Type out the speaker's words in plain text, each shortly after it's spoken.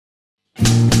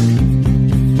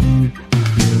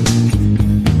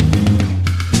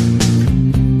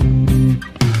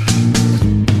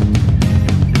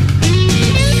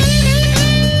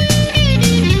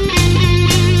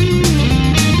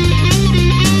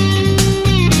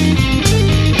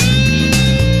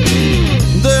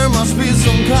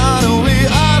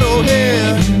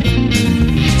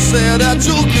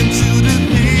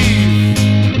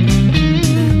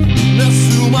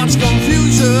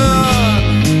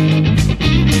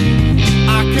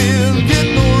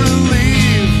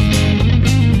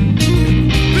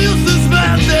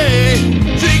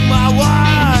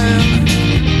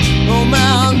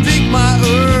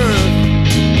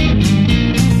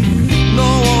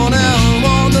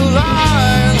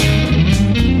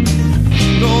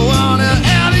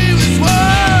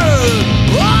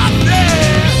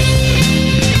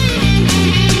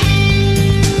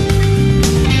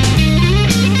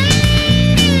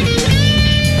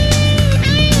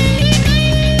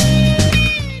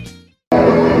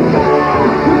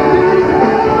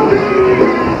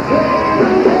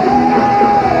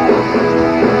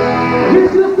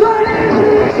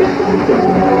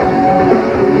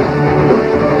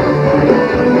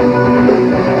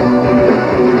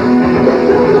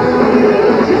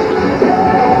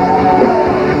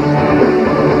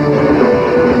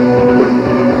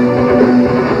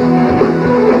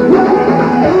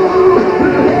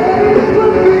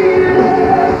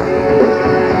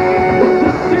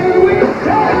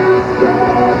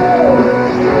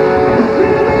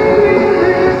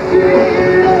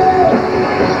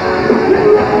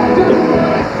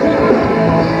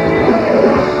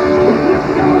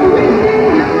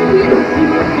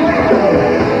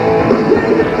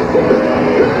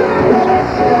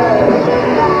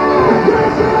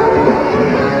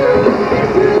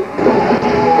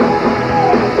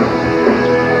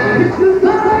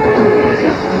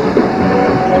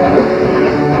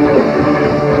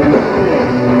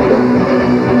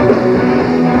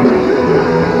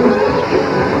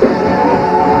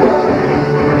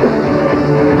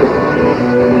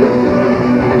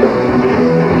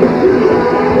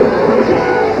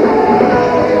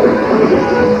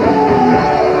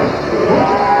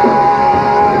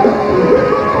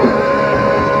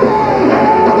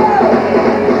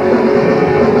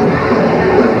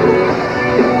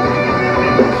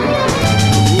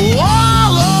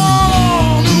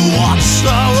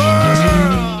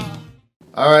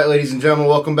right, ladies and gentlemen,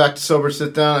 welcome back to Sober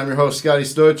Sit Down. I'm your host, Scotty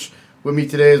Stutch. With me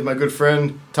today is my good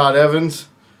friend, Todd Evans.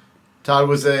 Todd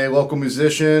was a local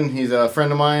musician. He's a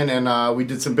friend of mine, and we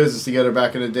did some business together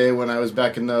back in the day when I was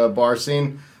back in the bar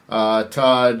scene.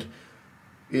 Todd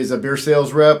is a beer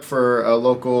sales rep for a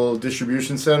local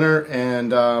distribution center,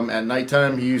 and at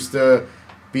nighttime he used to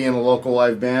be in a local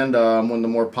live band, one of the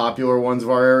more popular ones of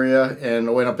our area,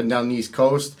 and went up and down the East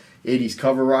Coast, 80s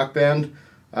cover rock band.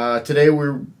 Today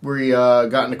we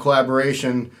got into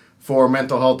collaboration for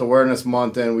Mental Health Awareness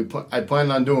Month, and I plan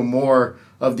on doing more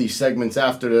of these segments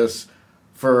after this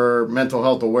for mental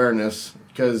health awareness,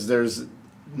 because there's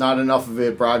not enough of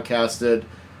it broadcasted,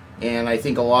 and I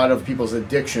think a lot of people's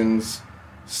addictions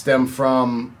stem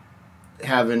from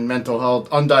having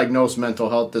undiagnosed mental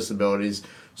health disabilities.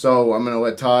 So I'm going to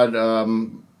let Todd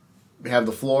have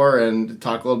the floor and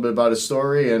talk a little bit about his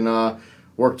story and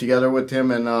work together with him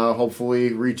and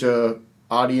hopefully reach a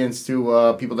audience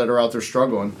to people that are out there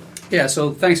struggling. Yeah,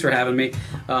 so thanks for having me.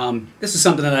 This is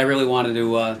something that I really wanted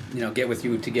to get with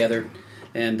you together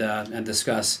and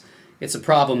discuss. It's a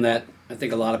problem that I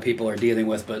think a lot of people are dealing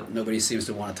with, but nobody seems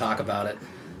to want to talk about it.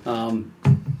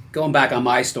 Going back on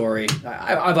my story,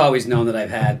 I've always known that I've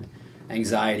had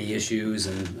anxiety issues,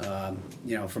 and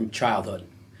from childhood.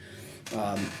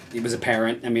 It was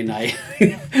apparent. I mean, I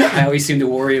I always seem to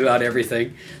worry about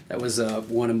everything. That was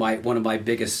one of my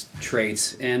biggest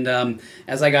traits. And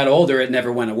as I got older, it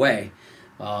never went away.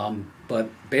 But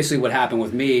basically, what happened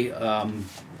with me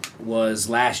was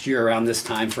last year around this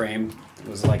time frame. It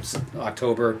was like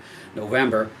October,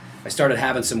 November. I started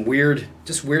having some weird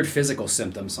physical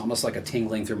symptoms, almost like a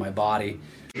tingling through my body.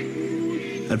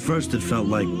 At first, it felt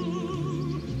like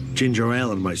ginger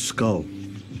ale in my skull.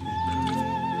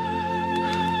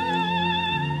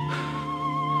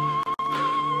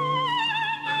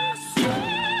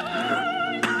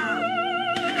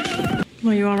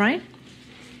 Well, you all right?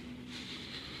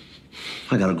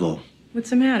 I gotta go. What's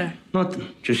the matter? Nothing.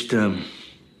 Just, I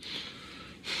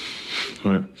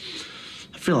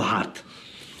feel hot.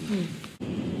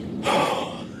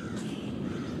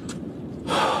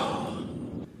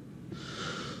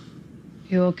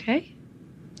 You okay?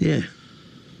 Yeah.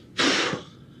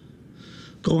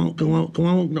 Go on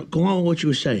with what you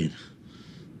were saying.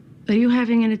 Are you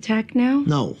having an attack now?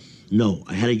 No.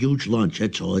 I had a huge lunch,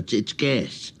 that's all. It's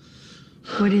gas.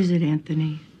 What is it,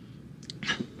 Anthony?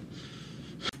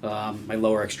 My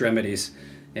lower extremities.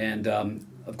 And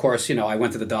of course, I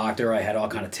went to the doctor. I had all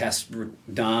kind of tests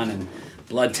done and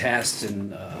blood tests,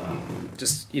 and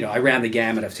I ran the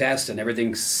gamut of tests, and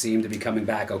everything seemed to be coming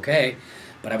back okay,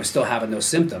 but I was still having those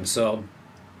symptoms. So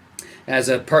as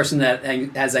a person that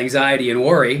has anxiety and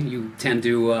worry, you tend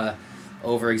to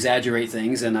over-exaggerate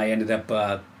things, and I ended up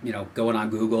going on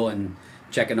Google and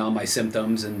checking all my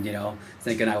symptoms and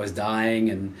thinking I was dying,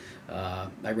 and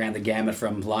I ran the gamut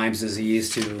from Lyme's disease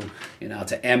to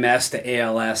MS to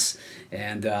ALS,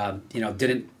 and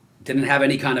didn't have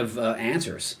any kind of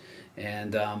answers,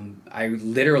 and I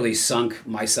literally sunk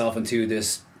myself into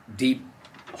this deep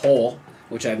hole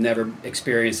which I've never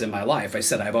experienced in my life. I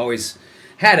said I've always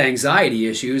had anxiety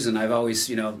issues, and I've always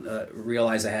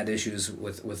realized I had issues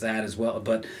with that as well,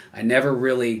 but I never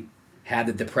really had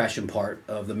the depression part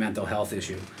of the mental health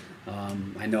issue.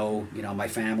 I know, my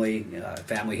family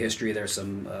history. There's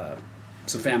some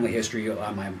family history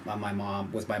on my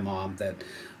mom, with my mom, that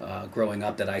growing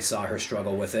up, that I saw her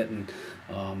struggle with it, and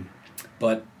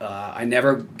but I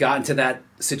never got into that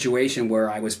situation where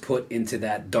I was put into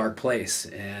that dark place.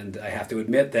 And I have to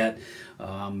admit that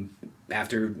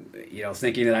after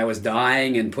thinking that I was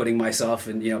dying and putting myself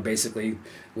in basically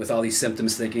with all these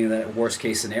symptoms, thinking that worst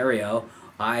case scenario,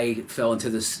 I fell into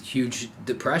this huge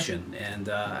depression, and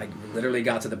I literally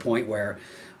got to the point where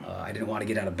I didn't want to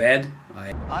get out of bed.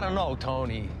 I don't know,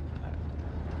 Tony.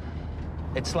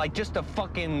 It's like just the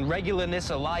fucking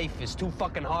regularness of life is too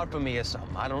fucking hard for me or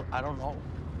something. I don't know.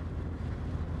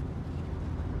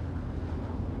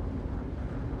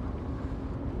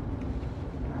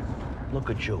 Look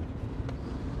at you.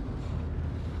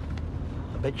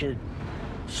 I bet you're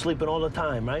sleeping all the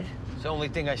time, right? It's the only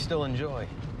thing I still enjoy.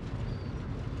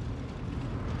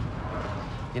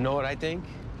 You know what I think?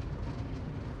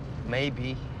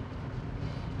 Maybe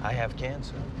I have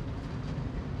cancer.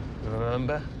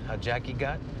 Remember how Jackie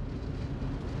got?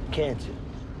 Cancer.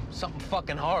 Something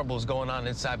fucking horrible is going on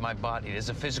inside my body. There's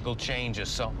a physical change or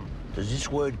something. Does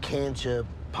this word cancer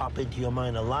pop into your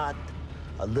mind a lot?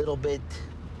 A little bit?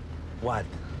 What?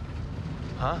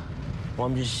 Huh? Well,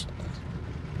 I'm just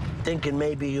thinking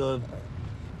maybe you're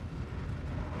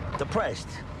depressed.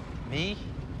 Me?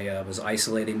 I was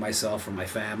isolating myself from my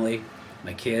family,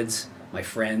 my kids, my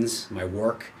friends, my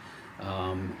work.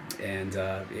 And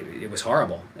it was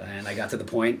horrible. And I got to the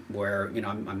point where, you know,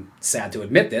 I'm sad to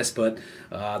admit this, but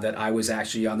that I was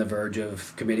actually on the verge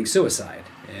of committing suicide.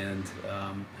 And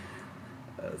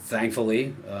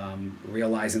thankfully,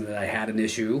 realizing that I had an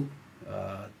issue,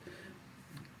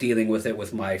 dealing with it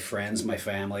with my friends, my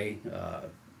family, a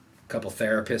couple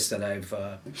therapists that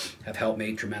have helped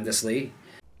me tremendously.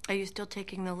 Are you still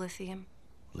taking the lithium?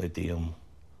 Lithium,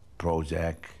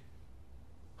 Prozac.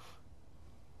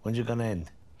 When's it gonna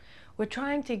end? We're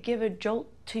trying to give a jolt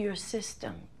to your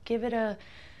system. Give it a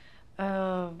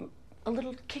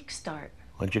little kickstart.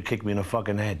 Why don't you kick me in the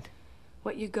fucking head?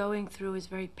 What you're going through is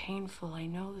very painful, I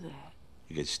know that.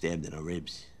 You get stabbed in the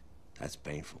ribs. That's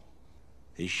painful.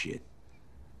 This shit,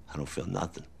 I don't feel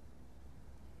nothing.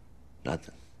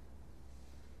 Nothing.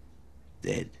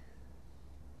 Dead.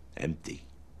 Empty.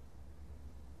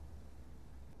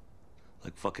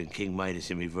 Like fucking King Midas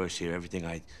in reverse here. Everything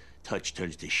I touch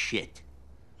turns to shit.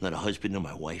 I'm not a husband to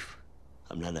my wife.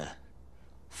 I'm not a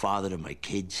father to my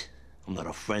kids. I'm not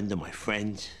a friend to my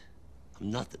friends. I'm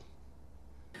nothing.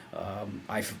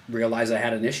 I realized I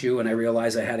had an issue, and I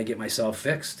realized I had to get myself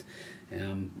fixed.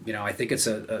 You know, I think it's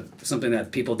something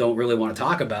that people don't really want to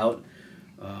talk about,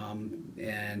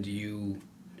 and you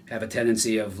have a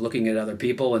tendency of looking at other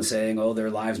people and saying, oh, their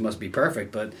lives must be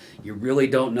perfect, but you really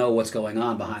don't know what's going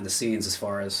on behind the scenes as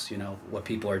far as, you know, what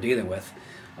people are dealing with.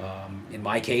 In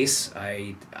my case,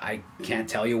 I can't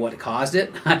tell you what caused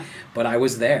it, but I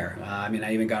was there. I mean,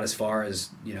 I even got as far as,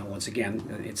 you know, once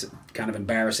again, it's kind of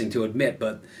embarrassing to admit,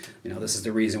 but, you know, this is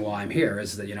the reason why I'm here,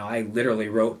 is that, you know, I literally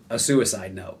wrote a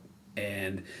suicide note,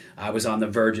 and I was on the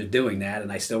verge of doing that,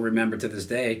 and I still remember to this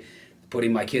day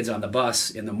putting my kids on the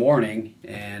bus in the morning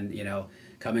and, you know,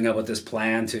 coming up with this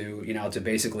plan to, you know, to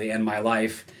basically end my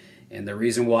life. And the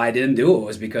reason why I didn't do it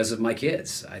was because of my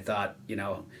kids. I thought, you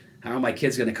know, how are my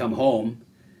kids going to come home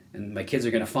and my kids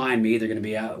are going to find me? They're going to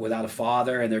be out without a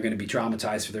father, and they're going to be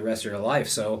traumatized for the rest of their life.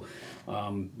 So,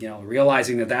 you know,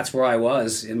 realizing that that's where I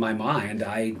was in my mind,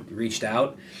 I reached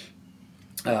out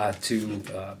to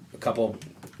a couple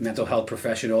mental health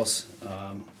professionals.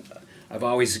 I've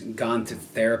always gone to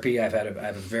therapy. I have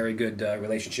a very good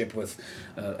relationship with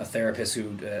a therapist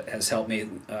who has helped me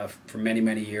for many,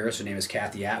 many years. Her name is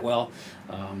Kathy Atwell.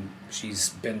 She's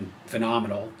been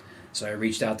phenomenal. So I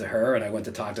reached out to her, and I went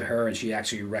to talk to her, and she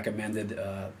actually recommended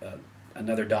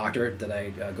another doctor that I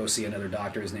go see another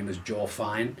doctor. His name is Joel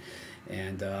Fine.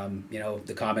 And, you know,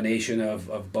 the combination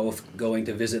of both going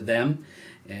to visit them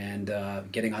and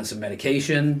getting on some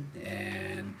medication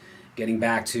and getting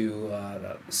back to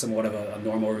somewhat of a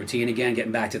normal routine again,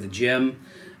 getting back to the gym,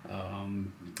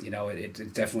 you know,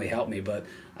 it definitely helped me. But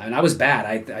I mean, I was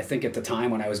bad. I think at the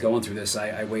time when I was going through this,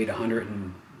 I weighed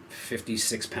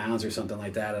 156 pounds or something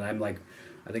like that, and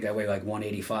I think I weigh like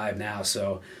 185 now.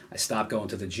 So I stopped going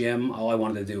to the gym. All I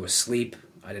wanted to do was sleep.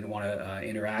 I didn't want to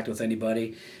interact with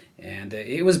anybody. And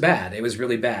it was bad. It was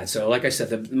really bad. So like I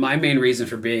said, my main reason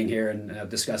for being here and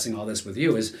discussing all this with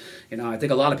you is, you know, I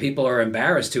think a lot of people are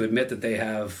embarrassed to admit that they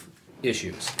have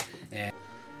issues. And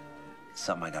It's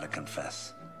something I gotta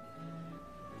confess.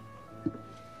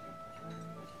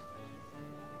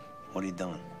 What are you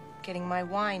doing? Getting my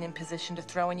wine in position to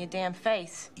throw in your damn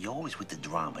face. You're always with the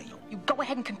drama. You go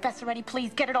ahead and confess already,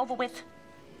 please. Get it over with.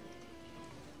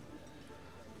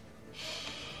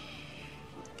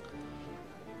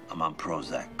 I'm on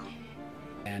Prozac.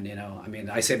 And, you know, I mean,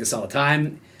 I say this all the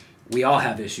time. We all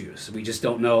have issues. We just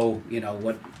don't know, you know,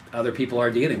 what other people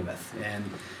are dealing with. And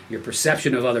your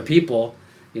perception of other people,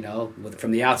 you know,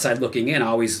 from the outside looking in,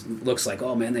 always looks like,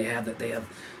 oh man, they have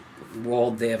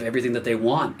everything that they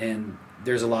want. And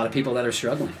there's a lot of people that are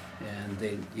struggling. And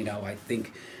they, you know, I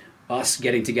think us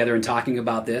getting together and talking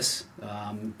about this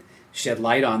shed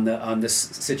light on this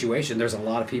situation. There's a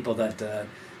lot of people that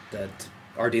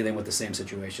are dealing with the same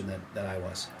situation that I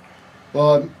was.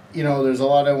 Well, you know, there's a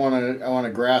lot I want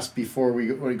to grasp before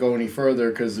we go any further,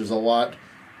 because there's a lot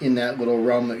in that little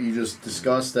realm that you just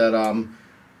discussed that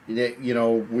you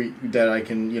know, that I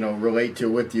can, you know, relate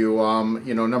to with you.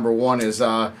 You know, number one is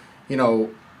you know,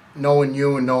 knowing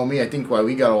you and knowing me. I think why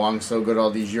we got along so good all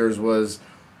these years was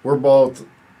we're both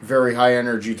very high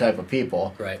energy type of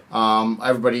people. Right.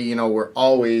 Everybody, you know, we're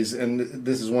always, and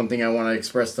this is one thing I want to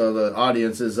express to the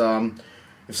audience is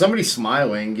if somebody's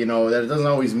smiling, you know, that doesn't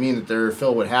always mean that they're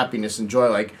filled with happiness and joy.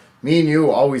 Like, me and you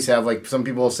always have, like, some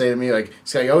people will say to me, like,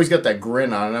 Scott, you always got that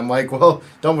grin on. And I'm like, well,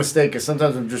 don't mistake, because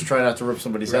sometimes I'm just trying not to rip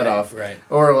somebody's head off. Right.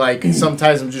 Or, like,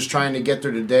 sometimes I'm just trying to get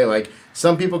through the day. Like,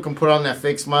 some people can put on that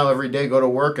fake smile every day, go to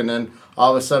work, and then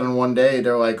all of a sudden one day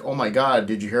they're like, oh, my God,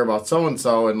 did you hear about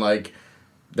so-and-so? And, like,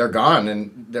 they're gone,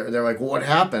 and they're like, well, what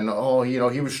happened? Oh,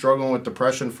 he was struggling with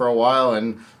depression for a while,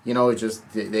 and it just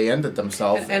they ended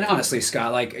themselves. And honestly,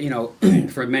 Scott, like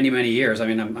for many years, I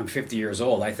mean, I'm 50 years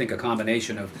old. I think a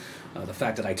combination of the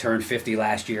fact that I turned 50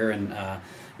 last year, and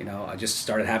I just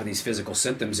started having these physical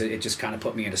symptoms. It just kind of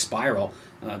put me in a spiral,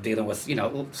 dealing with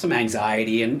some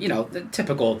anxiety and the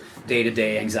typical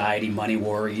day-to-day anxiety, money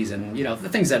worries, and the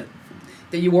things that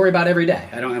you worry about every day.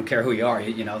 I don't care who you are.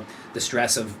 The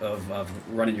stress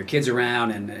of running your kids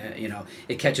around, and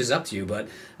it catches up to you. But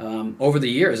over the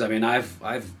years, I mean,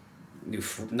 I've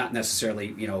not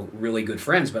necessarily really good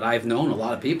friends, but I've known a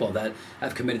lot of people that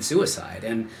have committed suicide,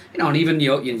 and and even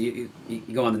you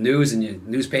go on the news and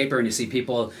newspaper and you see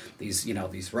people,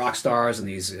 these rock stars and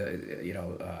these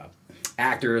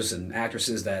actors and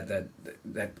actresses that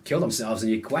kill themselves,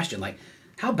 and you question, like,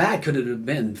 how bad could it have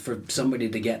been for somebody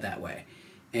to get that way?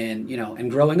 And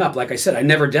and growing up, like I said, I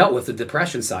never dealt with the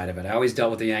depression side of it. I always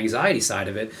dealt with the anxiety side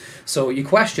of it. So you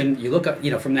question, you look at,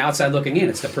 from the outside looking in,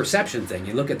 it's the perception thing.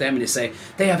 You look at them and you say,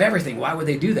 they have everything. Why would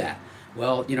they do that?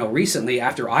 Well, recently,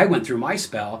 after I went through my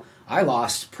spell, I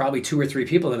lost probably 2 or 3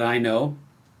 people that I know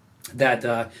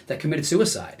that committed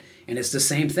suicide. And it's the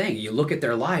same thing. You look at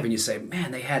their life and you say,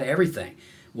 man, they had everything.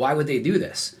 Why would they do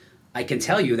this? I can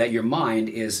tell you that your mind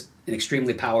is an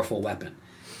extremely powerful weapon.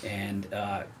 And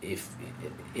if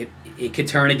it could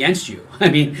turn against you. I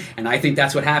mean, and I think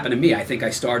that's what happened to me. I think I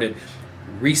started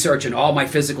researching all my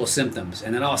physical symptoms,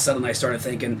 and then all of a sudden I started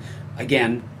thinking,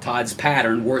 again, Todd's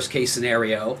pattern, worst case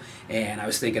scenario, and I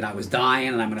was thinking I was dying,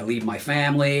 and I'm going to leave my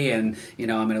family, and I'm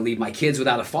going to leave my kids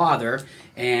without a father.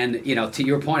 And to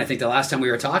your point, I think the last time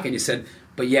we were talking, you said,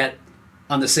 but yet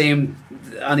on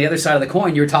the other side of the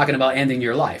coin, you were talking about ending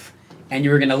your life, and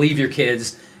you were going to leave your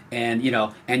kids and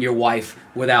and your wife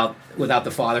without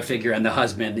the father figure and the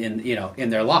husband in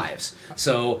their lives.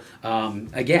 So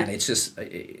again, it's just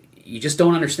you just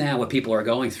don't understand what people are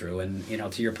going through, and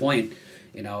to your point,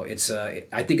 it's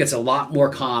I think it's a lot more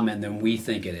common than we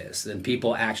think it is, than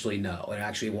people actually know and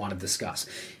actually want to discuss.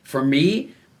 For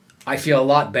me, I feel a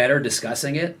lot better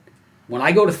discussing it. When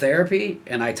I go to therapy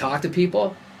and I talk to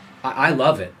people, I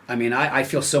love it. I mean, I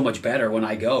feel so much better when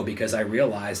I go, because I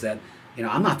realize that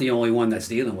I'm not the only one that's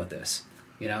dealing with this.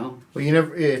 Well,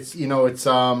 it's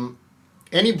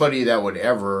anybody that would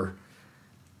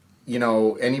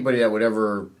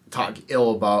ever talk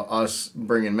ill about us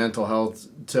bringing mental health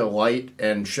to light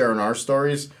and sharing our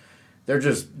stories,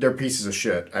 they're pieces of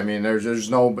shit. I mean,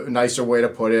 there's no nicer way to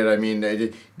put it. I mean,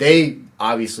 they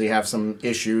obviously have some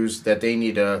issues that they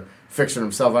need to fix for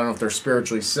themselves. I don't know if they're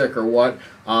spiritually sick or what.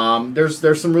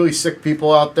 There's some really sick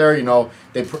people out there.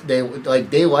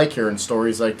 They like hearing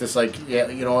stories like this. Like, yeah,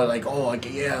 he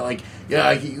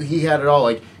had it all.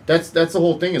 Like that's the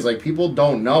whole thing, is like people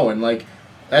don't know, and like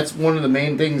that's one of the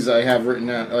main things I have written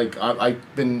down. Like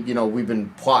I've been we've been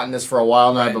plotting this for a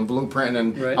while now. Right. I've been blueprinting,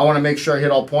 and right. I want to make sure I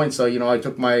hit all points. So I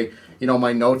took my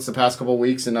my notes the past couple of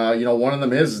weeks, and one of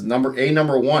them is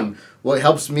number one. What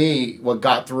helps me, what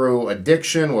got through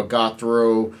addiction, what got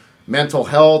through mental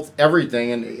health,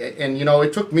 everything, and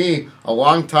it took me a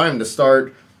long time to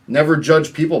start. Never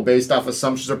judge people based off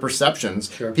assumptions or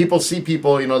perceptions. Sure. People see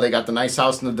people, they got the nice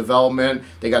house in the development,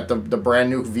 they got the brand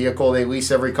new vehicle they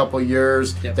lease every couple of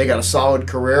years, yep. They got a solid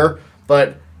career,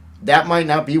 but that might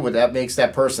not be what that makes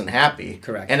that person happy.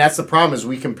 Correct. And that's the problem, is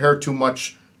we compare too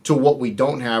much to what we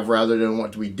don't have rather than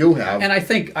what we do have. And I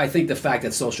think the fact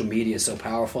that social media is so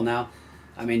powerful now,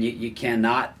 I mean, you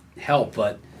cannot help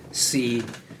but see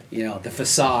the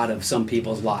facade of some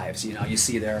people's lives. You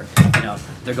see they're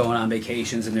going on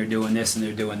vacations and they're doing this and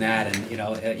they're doing that,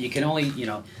 and you can only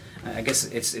I guess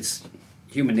it's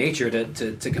human nature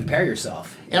to compare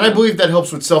yourself. And I believe that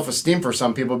helps with self-esteem for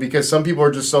some people, because some people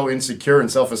are just so insecure in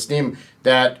self-esteem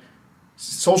that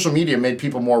social media made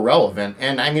people more relevant.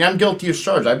 And I mean, I'm guilty as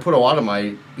charged. I put a lot of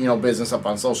my business up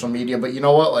on social media, but you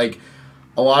know what, like,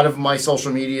 a lot of my social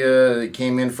media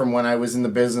came in from when I was in the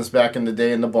business back in the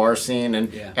day in the bar scene,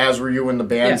 and as were you in the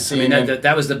band scene. I mean,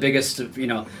 that was the biggest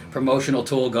promotional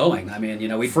tool going. I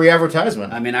mean, we free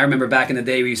advertisement. I mean, I remember back in the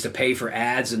day we used to pay for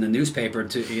ads in the newspaper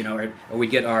to or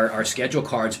we'd get our schedule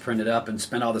cards printed up and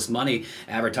spend all this money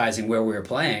advertising where we were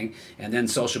playing. And then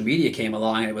social media came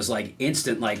along, and it was like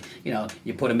instant. Like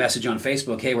you put a message on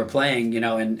Facebook, hey, we're playing,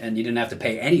 and you didn't have to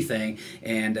pay anything,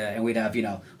 and we'd have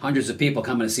hundreds of people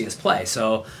coming to see us play.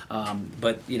 So,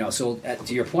 but to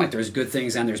your point, there's good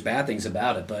things and there's bad things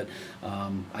about it. But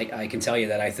I can tell you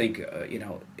that I think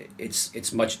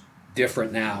it's much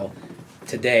different now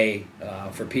today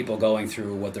for people going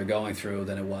through what they're going through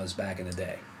than it was back in the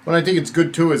day. What I think it's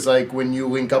good too is like when you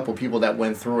link up with people that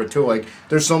went through it too. Like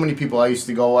there's so many people I used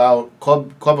to go out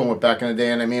clubbing with back in the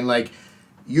day, and I mean like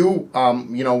you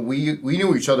we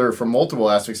knew each other from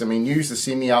multiple aspects. I mean, you used to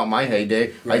see me out in my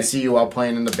heyday. Right. I'd see you out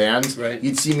playing in the bands. Right.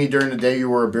 You'd see me during the day. You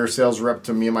were a beer sales rep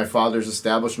to me and my father's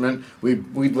establishment.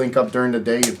 We'd link up during the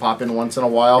day. You'd pop in once in a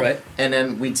while, Right. and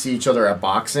then we'd see each other at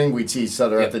boxing. We'd see each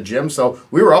other at the gym. So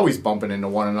we were always bumping into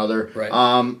one another. Right.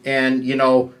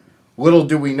 And little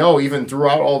do we know, even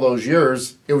throughout all those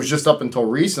years, it was just up until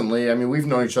recently. I mean, we've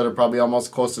known each other probably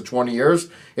almost close to 20 years.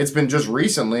 It's been just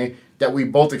recently that we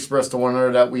both expressed to one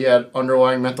another that we had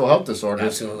underlying mental health disorders.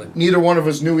 Absolutely. Neither one of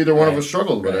us knew either one of Right. us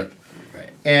struggled with Right. it. Right.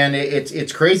 And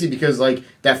it's crazy because, like,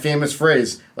 that famous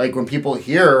phrase, like, when people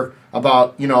hear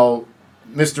about,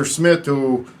 Mr. Smith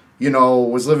who,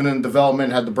 was living in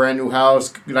development, had the brand new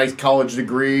house, nice college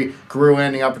degree, career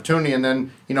landing opportunity, and then,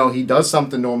 he does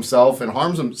something to himself and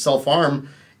harms himself,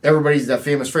 everybody's that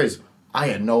famous phrase, I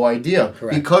had no idea.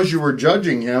 Correct. Because you were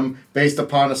judging him based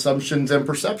upon assumptions and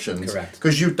perceptions. Correct.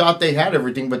 Because you thought they had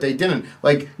everything, but they didn't.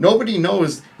 Like, nobody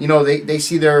knows, they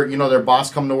see their boss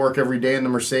come to work every day in the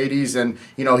Mercedes, and,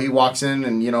 he walks in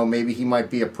and, maybe he might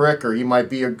be a prick or he might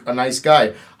be a nice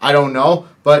guy. I don't know,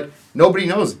 but nobody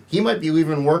knows. He might be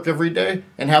leaving work every day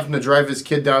and having to drive his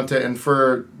kid down to, and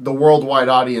for the worldwide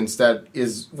audience that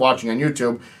is watching on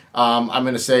YouTube, I'm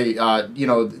going to say,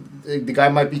 the guy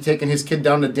might be taking his kid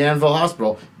down to Danville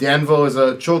Hospital. Danville is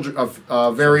a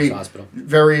very Hospital.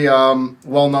 very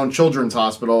well-known children's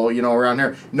hospital, around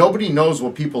here. Nobody knows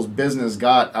what people's business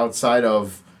got outside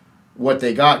of what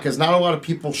they got, because not a lot of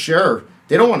people share.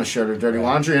 They don't want to share their dirty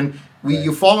laundry, and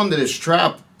you fall into this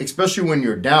trap, especially when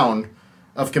you're down,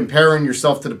 of comparing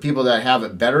yourself to the people that have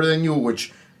it better than you,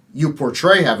 which you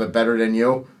portray have it better than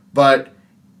you, but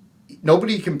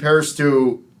nobody compares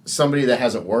to somebody that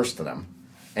has it worse to them.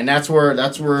 And that's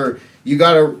where you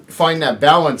got to find that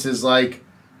balance, is like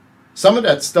some of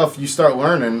that stuff you start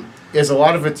learning is a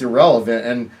lot of it's irrelevant.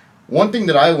 And one thing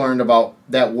that I learned about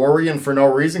that worrying for no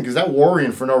reason, because that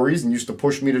worrying for no reason used to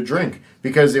push me to drink,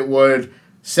 because it would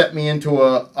set me into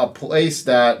a place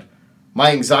that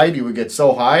my anxiety would get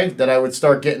so high that I would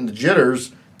start getting the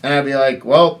jitters, and I'd be like,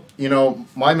 well,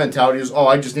 my mentality is,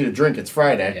 I just need a drink. It's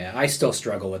Friday. Yeah, I still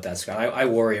struggle with that, Scott. I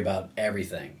worry about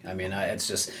everything. I mean, I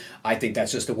think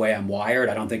that's just the way I'm wired.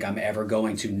 I don't think I'm ever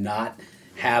going to not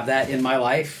have that in my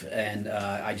life, and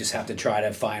I just have to try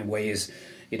to find ways,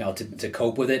 to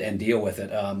cope with it and deal with it.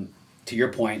 To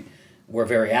your point, we're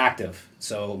very active.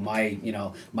 So my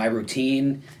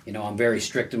routine, I'm very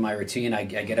strict in my routine. I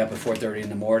get up at 4:30 in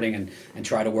the morning and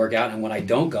try to work out. And when I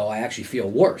don't go, I actually feel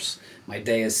worse. My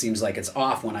day seems like it's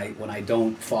off when I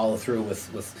don't follow through with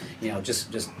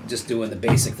just doing the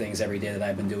basic things every day that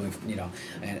I've been doing.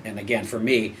 And again, for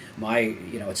me,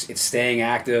 it's staying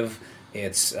active.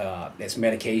 It's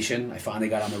medication. I finally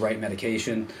got on the right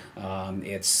medication.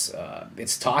 It's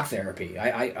talk therapy.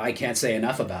 I can't say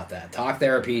enough about that. Talk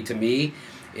therapy to me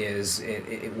is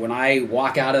when I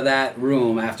walk out of that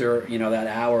room after that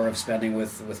hour of spending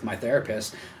with my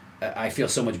therapist, I feel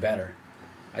so much better.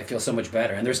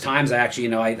 And there's times I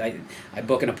actually I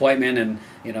book an appointment and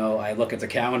I look at the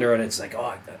calendar and it's like,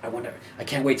 I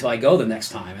can't wait till I go the next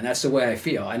time, and that's the way I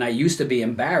feel. And I used to be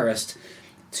embarrassed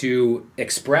to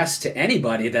express to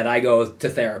anybody that I go to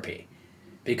therapy,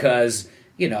 because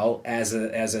as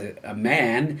a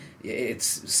man,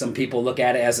 it's some people look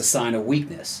at it as a sign of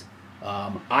weakness.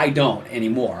 I don't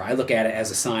anymore. I look at it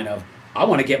as a sign of, I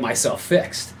want to get myself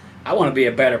fixed. I want to be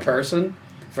a better person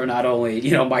for not only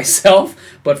myself,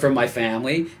 but for my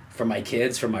family, for my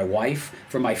kids, for my wife,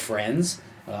 for my friends,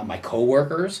 my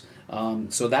coworkers.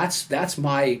 So that's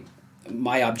my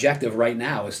objective right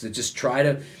now, is to just try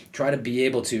to be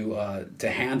able to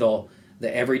handle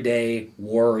the everyday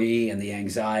worry and the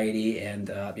anxiety,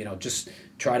 and just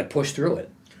try to push through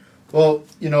it. Well,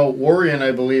 worrying,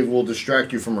 I believe, will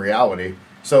distract you from reality.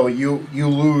 So you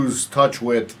lose touch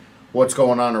with what's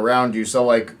going on around you. So,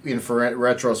 like, for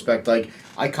retrospect, like,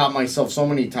 I caught myself so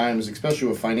many times, especially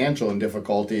with financial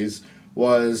difficulties,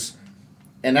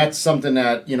 and that's something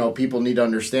that, people need to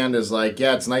understand, is like,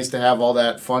 yeah, it's nice to have all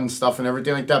that fun stuff and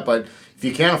everything like that, but if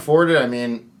you can't afford it, I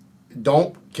mean,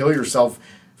 don't kill yourself.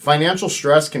 Financial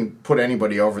stress can put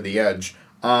anybody over the edge.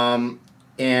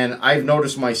 And I've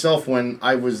noticed myself when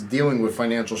I was dealing with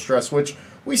financial stress, which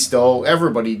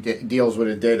everybody deals with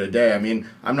it day to day. I mean,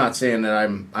 I'm not saying that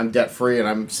I'm debt free and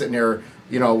I'm sitting here,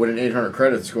 with an 800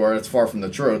 credit score. That's far from the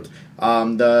truth.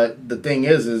 The thing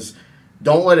is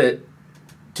don't let it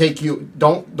take you.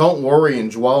 Don't worry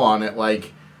and dwell on it.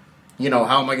 Like,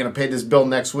 how am I going to pay this bill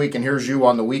next week? And here's you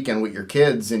on the weekend with your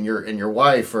kids and your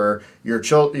wife or your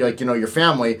children, your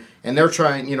family, and they're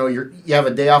trying, you have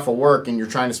a day off of work and you're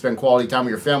trying to spend quality time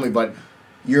with your family, but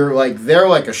you're they're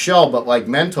like a shell, but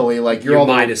mentally, your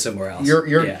mind is somewhere else.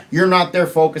 You're not there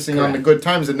focusing on the good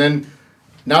times, and then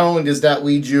not only does that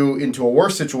lead you into a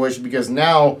worse situation because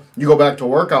now you go back to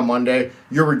work on Monday,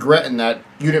 you're regretting that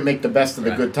you didn't make the best of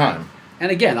the good time.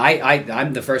 And again,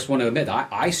 I'm the first one to admit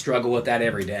I struggle with that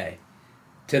every day.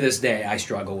 To this day, I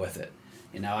struggle with it.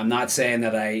 I'm not saying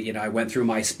that I went through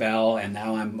my spell and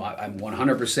now I'm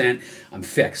 100%. I'm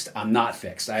fixed. I'm not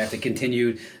fixed. I have to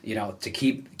continue, to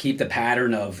keep the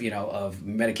pattern of of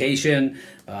medication,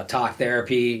 talk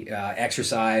therapy,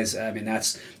 exercise. I mean,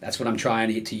 that's what I'm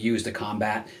trying to use to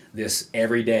combat this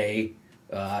everyday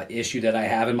issue that I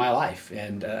have in my life.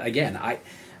 And again,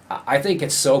 I think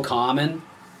it's so common.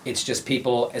 It's just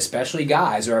people, especially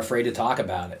guys, are afraid to talk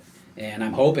about it. And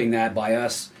I'm hoping that by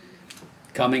us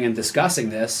coming and discussing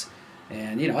this,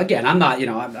 and again, I'm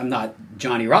not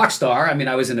Johnny Rockstar. I mean,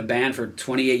 I was in a band for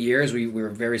 28 years. We were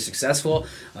very successful.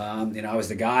 I was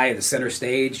the guy at the center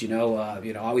stage.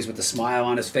 Always with the smile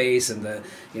on his face and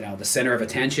the center of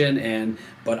attention.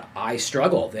 But I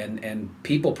struggled, and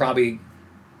people probably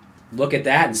look at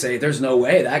that and say, "There's no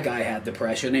way that guy had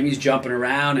depression." And he's jumping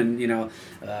around and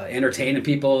entertaining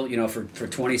people for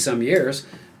 20 some years.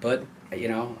 But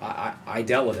I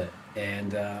dealt with it.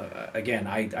 And again,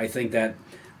 I think that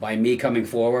by me coming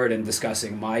forward and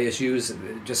discussing my issues,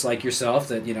 just like yourself,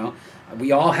 that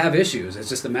we all have issues. It's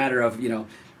just a matter of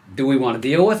do we want to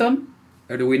deal with them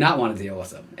or do we not want to deal with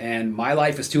them? And my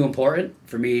life is too important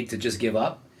for me to just give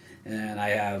up. And I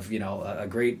have a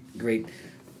great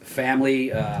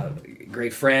family,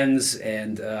 great friends,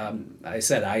 and I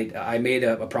said I made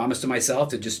a promise to myself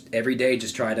to just every day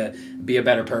just try to be a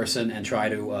better person and try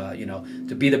to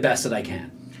to be the best that I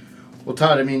can. Well,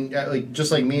 Todd, I mean,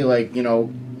 just like me, I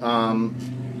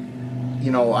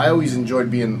always enjoyed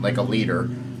being a leader.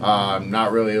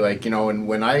 Not really and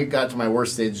when I got to my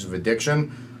worst stages of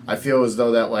addiction, I feel as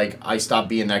though that I stopped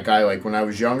being that guy. When I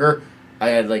was younger, I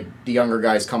had the younger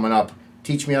guys coming up,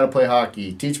 teach me how to play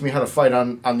hockey, teach me how to fight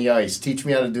on the ice, teach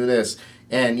me how to do this,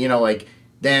 and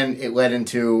then it led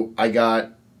into I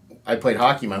played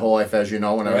hockey my whole life, as when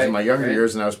I was in my younger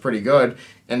years, and I was pretty good,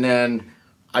 and then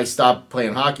I stopped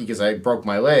playing hockey because I broke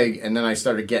my leg, and then I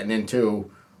started getting into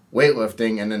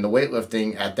weightlifting, and then the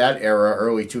weightlifting at that era,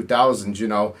 early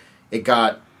 2000s,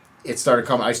 it started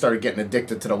coming. I started getting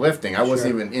addicted to the lifting. I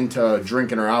wasn't even into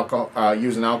drinking or alcohol,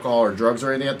 using alcohol or drugs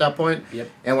or anything at that point. Yep.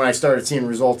 And when I started seeing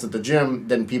results at the gym,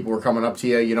 then people were coming up to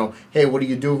you, hey, what do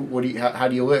you do? How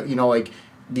do you live?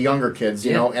 The younger kids,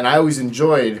 and I always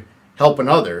enjoyed helping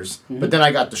others, but then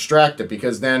I got distracted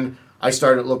because then I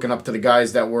started looking up to the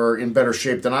guys that were in better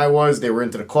shape than I was. They were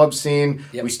into the club scene.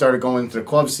 Yep. We started going into the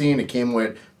club scene. It came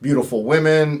with beautiful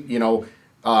women.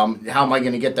 How am I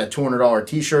going to get that $200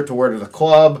 T-shirt to wear to the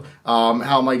club?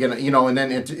 How am I going to, and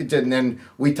then and then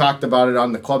we talked about it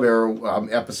on the Club Era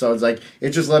episodes. It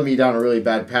just led me down a really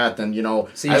bad path. And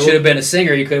so you should have been a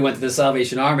singer. You could have went to the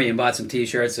Salvation Army and bought some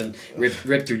T-shirts and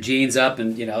ripped your jeans up,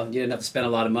 and you didn't have to spend a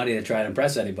lot of money to try to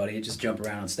impress anybody. You just jump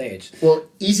around on stage. Well,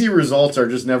 easy results are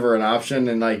just never an option,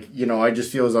 and I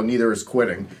just feel as though neither is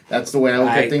quitting. That's the way I look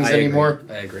at things anymore.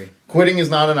 I agree. Quitting is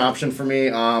not an option for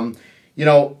me.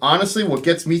 Honestly, what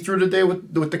gets me through the day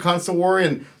with the constant worry,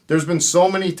 and there's been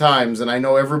so many times, and I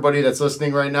know everybody that's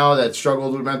listening right now that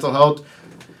struggled with mental health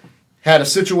had a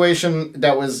situation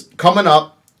that was coming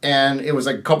up, and it was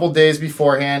a couple days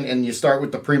beforehand, and you start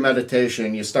with the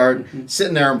premeditation. You start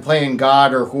sitting there and playing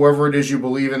God or whoever it is you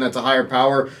believe in that's a higher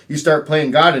power. You start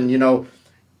playing God, and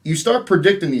you start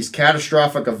predicting these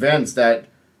catastrophic events that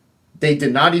they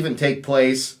did not even take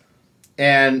place.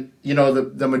 And,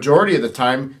 the majority of the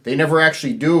time, they never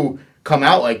actually do come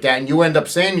out like that. And you end up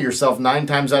saying to yourself 9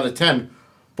 times out of 10,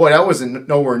 boy, that wasn't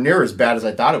nowhere near as bad as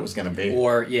I thought it was going to be.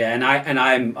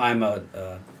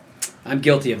 I'm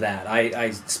guilty of that.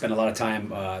 I spend a lot of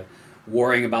time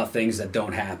worrying about things that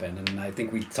don't happen. And I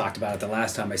think we talked about it the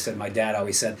last time. I said my dad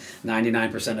always said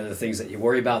 99% of the things that you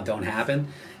worry about don't happen.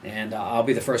 And I'll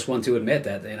be the first one to admit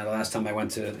that. The last time I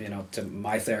went to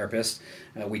my therapist,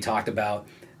 we talked about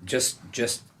just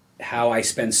how I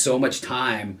spend so much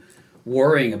time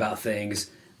worrying about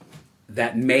things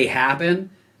that may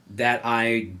happen that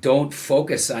I don't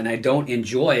focus on. I don't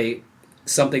enjoy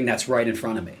something that's right in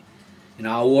front of me.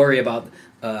 I'll worry about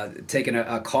taking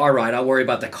a car ride. I'll worry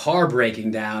about the car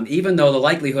breaking down. Even though the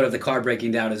likelihood of the car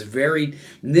breaking down is very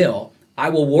nil, I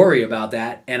will worry about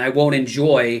that, and I won't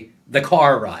enjoy the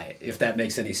car ride, if that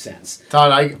makes any sense.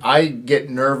 Todd, I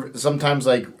get nervous sometimes,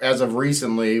 as of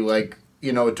recently,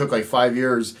 it took like 5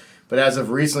 years, but as of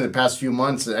recently, the past few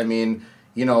months, I mean,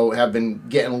 have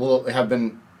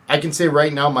been I can say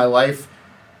right now, my life,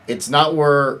 it's not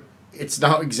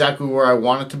exactly where I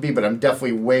want it to be, but I'm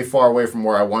definitely way far away from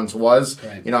where I once was.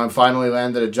 Right. I'm finally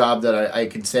landed a job that I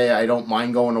can say I don't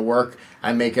mind going to work.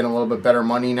 I'm making a little bit better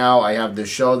money now. I have this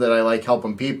show that I like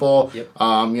helping people. Yep.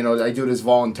 I do this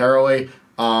voluntarily.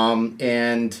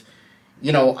 And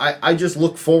I just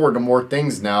look forward to more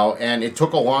things now. And it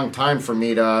took a long time for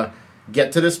me to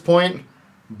get to this point.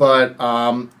 But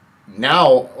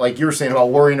now, like you were saying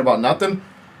about worrying about nothing,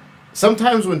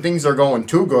 sometimes when things are going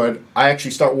too good, I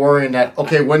actually start worrying that,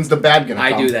 okay, when's the bad going to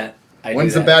come? I do that.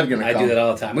 When's the bad going to come? I do that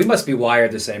all the time. We must be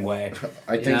wired the same way.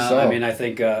 I think so. I mean, I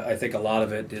think a lot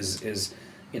of it is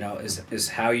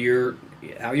how you're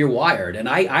wired, and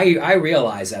I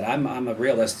realize that I'm a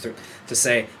realist to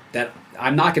say that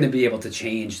I'm not going to be able to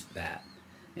change that.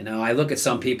 I look at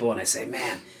some people and I say,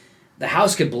 man, the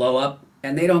house could blow up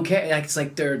and they don't care. Like, it's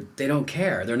like they don't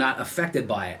care. They're not affected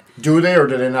by it. Do they, or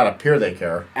do they not appear they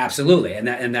care? Absolutely,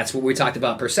 and that's what we talked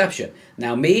about, perception.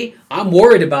 Now, me, I'm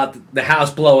worried about the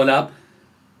house blowing up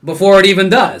before it even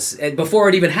does, before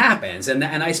it even happens, and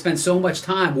I spend so much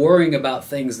time worrying about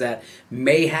things that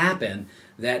may happen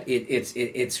that it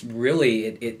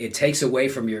takes away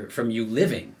from you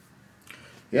living.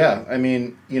 Yeah, I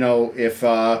mean, if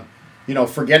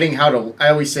forgetting how to. I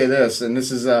always say this, and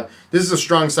this is a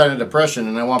strong sign of depression,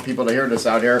 and I want people to hear this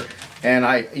out here. And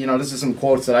this is some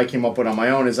quotes that I came up with on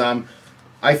my own. Is I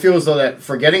feel as though that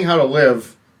forgetting how to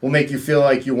live will make you feel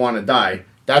like you want to die.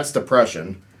 That's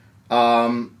depression.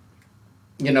 You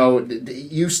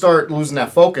start losing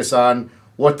that focus on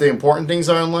what the important things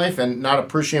are in life and not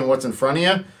appreciating what's in front of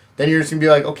you. Then you're just gonna be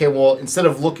like, okay, well, instead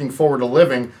of looking forward to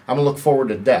living, I'm gonna look forward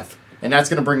to death, and that's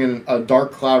gonna bring in a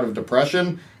dark cloud of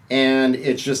depression. And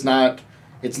it's just not.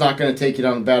 It's not going to take you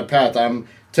down a bad path.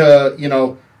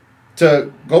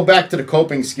 To go back to the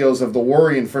coping skills of the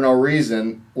worrying for no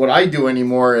reason. What I do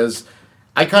anymore is,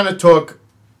 I kind of took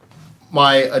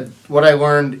what I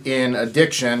learned in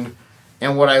addiction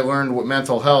and what I learned with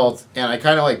mental health, and I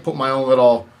kind of like put my own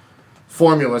little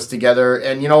formulas together.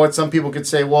 And some people could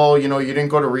say, well, you didn't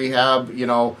go to rehab.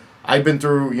 I've been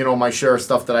through my share of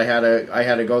stuff that I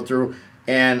had to go through.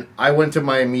 And I went to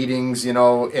my meetings,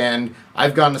 and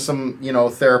I've gone to some,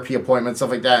 therapy appointments,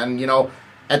 stuff like that. And,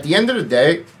 at the end of the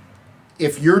day,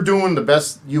 if you're doing the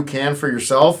best you can for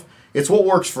yourself, it's what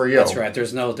works for you. That's right.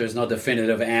 There's no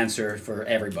definitive answer for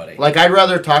everybody. Like, I'd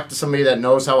rather talk to somebody that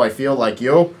knows how I feel like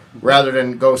you, rather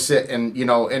than go sit and,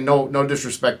 and no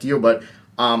disrespect to you, but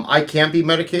I can't be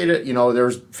medicated.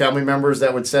 There's family members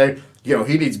that would say, he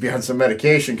needs to be on some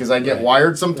medication because I get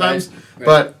wired sometimes. Right.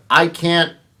 But I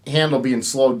can't handle being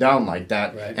slowed down like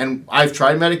that. Right. And I've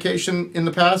tried medication in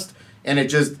the past, and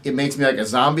it makes me like a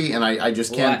zombie, and I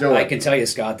just can't do it. I can tell you,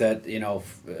 Scott, that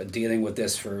dealing with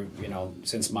this for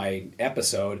since my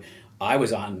episode, I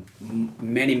was on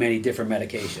many, many different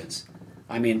medications.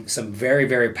 I mean, some very,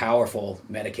 very powerful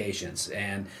medications,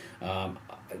 and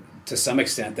to some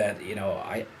extent that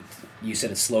you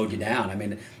said it slowed you down. I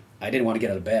mean, I didn't want to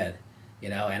get out of bed.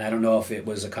 And I don't know if it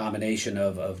was a combination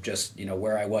of just,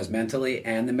 where I was mentally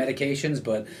and the medications,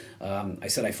 but I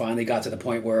said I finally got to the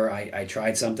point where I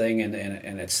tried something and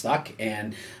it stuck,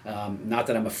 and not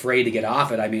that I'm afraid to get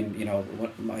off it. I mean,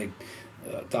 my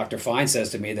Dr. Fine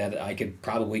says to me that I could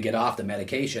probably get off the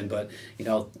medication, but,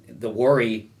 the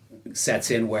worry sets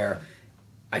in where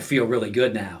I feel really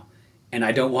good now, and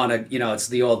I don't want to, it's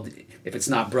the old... If it's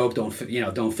not broke, don't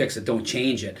fix it, don't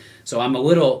change it. So I'm a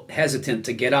little hesitant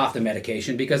to get off the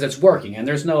medication because it's working, and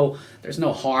there's no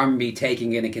harm me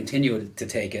taking it and continue to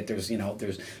take it.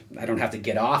 I don't have to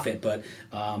get off it, but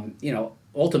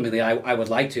ultimately I would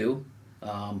like to,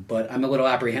 but I'm a little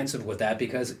apprehensive with that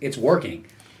because it's working.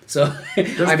 So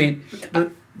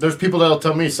there's people that'll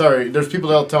tell me. There's people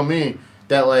that'll tell me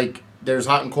that like there's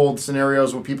hot and cold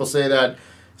scenarios where people say that.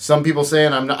 Some people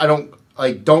saying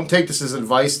don't take this as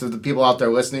advice to the people out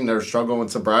there listening that are struggling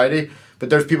with sobriety, but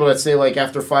there's people that say, like,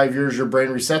 after 5 years, your brain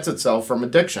resets itself from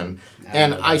addiction.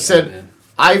 And I said,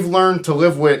 I've learned to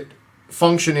live with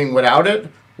functioning without it.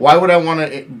 Why would I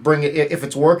want to bring it, if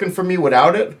it's working for me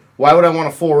without it, why would I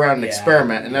want to fool around and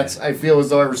experiment? And that's, I feel as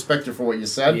though I respect you for what you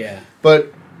said. Yeah.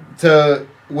 But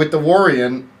with the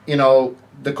worrying,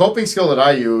 the coping skill that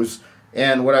I use,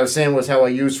 and what I was saying was how I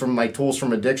use from my tools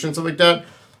from addiction, stuff like that,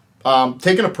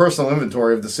 taking a personal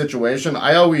inventory of the situation.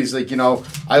 I always,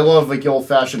 I love, the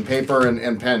old-fashioned paper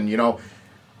and pen,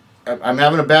 I'm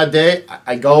having a bad day.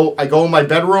 I go in my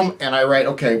bedroom, and I write,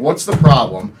 okay, what's the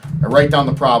problem? I write down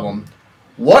the problem.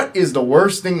 What is the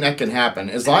worst thing that can happen?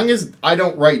 As long as I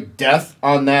don't write death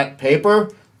on that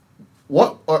paper,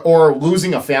 or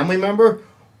losing a family member,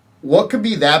 what could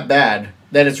be that bad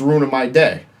that it's ruining my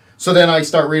day? So then I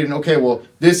start reading, okay, well,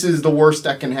 this is the worst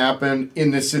that can happen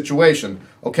in this situation.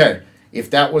 Okay, if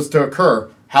that was to occur,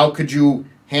 how could you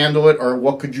handle it, or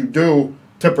what could you do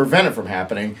to prevent it from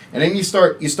happening? And then you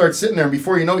start sitting there, and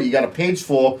before you know it, you got a page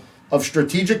full of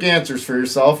strategic answers for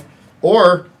yourself.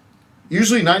 Or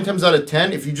usually 9 times out of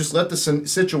 10, if you just let the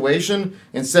situation,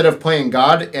 instead of playing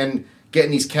God and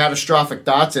getting these catastrophic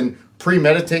thoughts and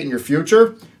premeditating your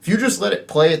future, if you just let it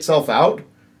play itself out,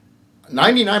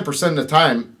 99% of the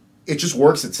time, it just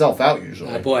works itself out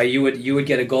usually. Boy, you would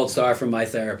get a gold star from my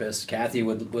therapist. Kathy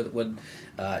would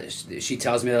she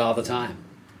tells me that all the time.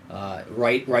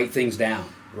 Write things down.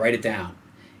 Write it down,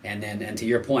 and to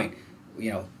your point,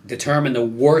 determine the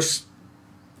worst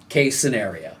case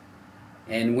scenario.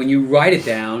 And when you write it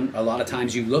down, a lot of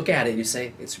times you look at it and you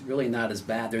say, it's really not as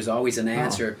bad. There's always an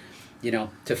answer,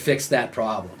 to fix that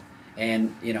problem.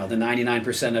 And, the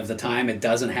 99% of the time it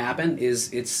doesn't happen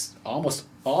it's almost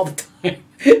all the time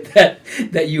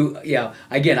that you,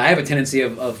 again, I have a tendency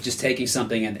of just taking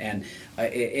something and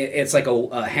it's like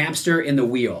a hamster in the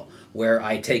wheel, where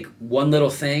I take one little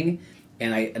thing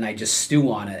and I just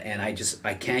stew on it, and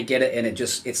I can't get it, and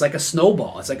it's like a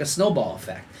snowball. It's like a snowball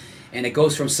effect. And it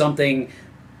goes from something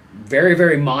very,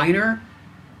 very minor,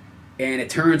 and it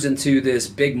turns into this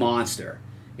big monster,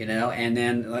 and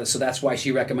then, so that's why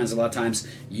she recommends a lot of times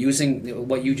using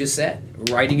what you just said,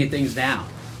 writing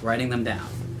them down.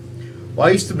 Well,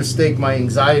 I used to mistake my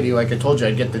anxiety, like I told you,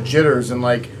 I'd get the jitters, and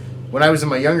like when I was in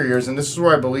my younger years, and this is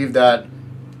where I believe that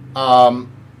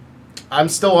I'm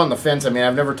still on the fence. I mean,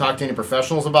 I've never talked to any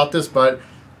professionals about this, but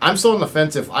I'm still on the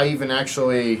fence if I even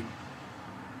actually,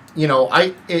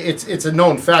 it's a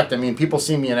known fact. I mean, people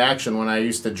see me in action when I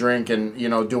used to drink and,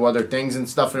 do other things and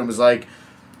stuff, and it was like,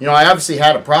 I obviously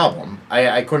had a problem.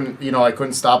 I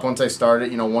couldn't stop once I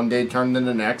started. One day turned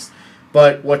into the next.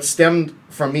 But what stemmed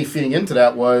from me feeding into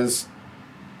that was,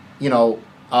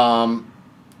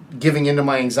 giving into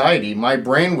my anxiety. My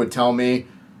brain would tell me,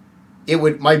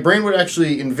 my brain would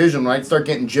actually envision when I'd start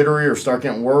getting jittery or start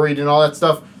getting worried and all that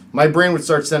stuff, my brain would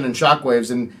start sending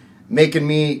shockwaves and making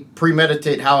me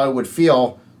premeditate how I would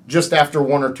feel just after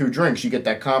 1 or 2 drinks. You get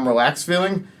that calm, relaxed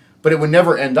feeling, but it would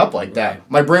never end up like that.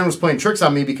 Right. My brain was playing tricks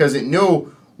on me because it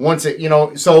knew once it,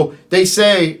 so they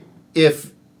say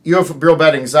if you have real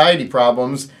bad anxiety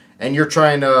problems and you're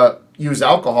trying to use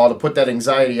alcohol to put that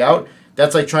anxiety out,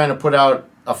 that's like trying to put out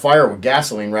a fire with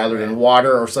gasoline rather than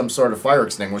water or some sort of fire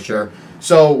extinguisher.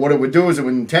 So what it would do is it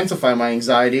would intensify my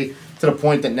anxiety to the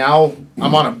point that now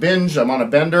I'm on a binge, I'm on a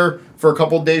bender for a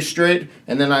couple of days straight,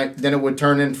 and then it would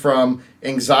turn in from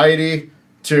anxiety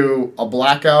to a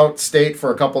blackout state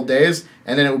for a couple of days,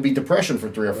 and then it would be depression for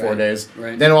 3 or 4 days.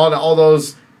 Right. Then all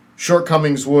those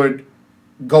shortcomings would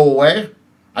go away.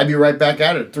 I'd be right back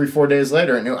at it 3-4 days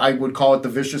later, and I would call it the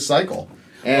vicious cycle.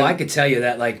 And I could tell you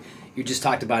that, like, you just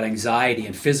talked about anxiety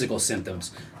and physical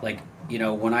symptoms. Like,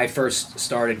 when I first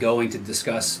started going to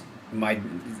discuss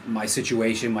my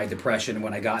situation, my depression,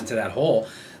 when I got into that hole,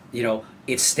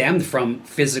 it stemmed from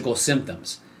physical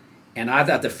symptoms. And I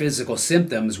thought the physical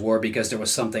symptoms were because there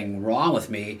was something wrong with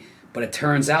me, but it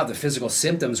turns out the physical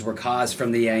symptoms were caused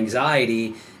from the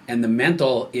anxiety and the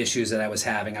mental issues that I was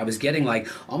having. I was getting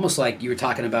almost like you were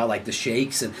talking about, like the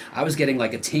shakes, and I was getting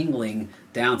like a tingling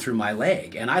down through my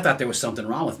leg. And I thought there was something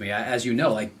wrong with me. As you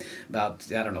know, like about,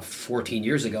 14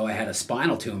 years ago, I had a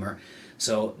spinal tumor.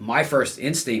 So my first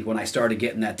instinct when I started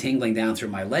getting that tingling down through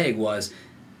my leg was,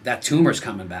 that tumor's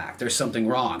coming back. There's something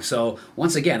wrong. So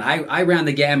once again, I ran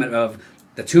the gamut of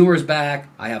the tumor's back,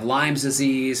 I have Lyme's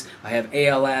disease, I have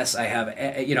ALS, I have,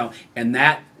 and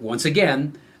that, once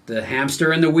again, the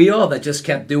hamster in the wheel that just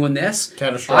kept doing this.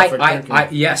 Catastrophic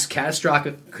thinking. Yes,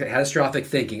 catastrophic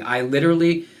thinking. I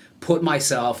literally put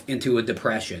myself into a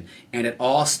depression, and it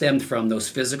all stemmed from those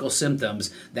physical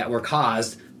symptoms that were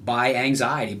caused by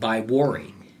anxiety, by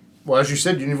worry. Well, as you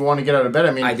said, you didn't even want to get out of bed.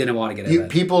 I mean, I didn't want to get out of bed.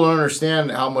 People don't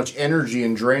understand how much energy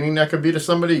and draining that could be to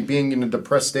somebody, being in a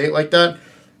depressed state like that.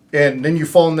 And then you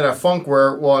fall into that funk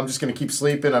where, well, I'm just going to keep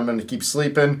sleeping. I'm going to keep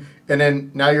sleeping. And then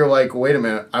now you're like, wait a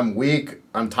minute, I'm weak.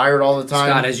 I'm tired all the time.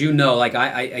 Scott, as you know, like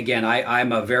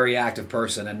I'm a very active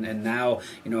person, and now,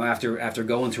 after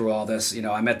going through all this, I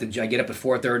get up at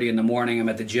 4:30 in the morning. I'm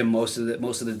at the gym most of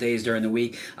the days during the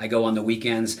week. I go on the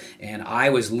weekends, and I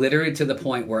was literally to the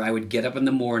point where I would get up in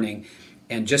the morning,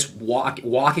 and just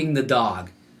walking the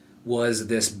dog was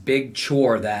this big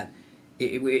chore that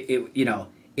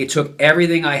it took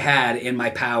everything I had in my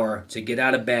power to get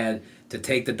out of bed, to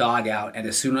take the dog out. And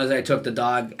as soon as I took the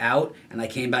dog out and I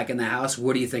came back in the house,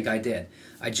 what do you think I did?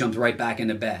 I jumped right back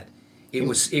into bed. It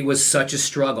was such a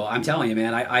struggle. I'm telling you,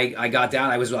 man. I got down.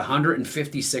 I was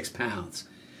 156 pounds.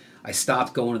 I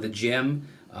stopped going to the gym.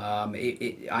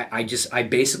 I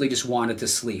basically just wanted to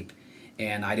sleep,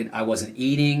 and I wasn't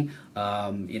eating.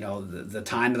 The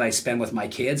time that I spent with my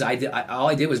kids, all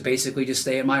I did was basically just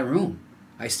stay in my room.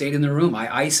 I stayed in the room.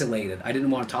 I isolated. I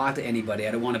didn't want to talk to anybody.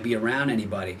 I didn't want to be around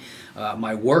anybody.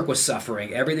 My work was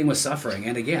suffering. Everything was suffering.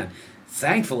 And again,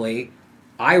 thankfully,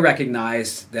 I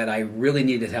recognized that I really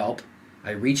needed help.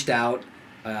 I reached out.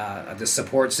 The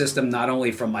support system, not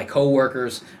only from my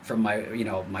coworkers, from my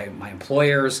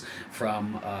employers,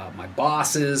 from my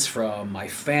bosses, from my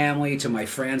family to my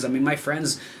friends. I mean, my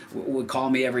friends would call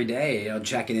me every day,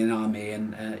 checking in on me,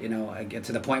 and I get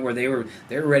to the point where they were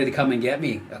ready to come and get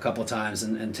me a couple of times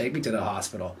and take me to the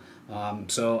hospital.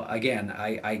 So again,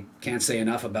 I can't say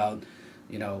enough about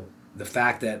the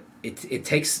fact that it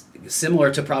takes, similar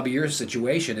to probably your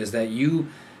situation, is that you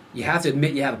have to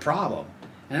admit you have a problem.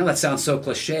 I know that sounds so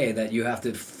cliche that you have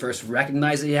to first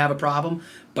recognize that you have a problem,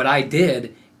 but I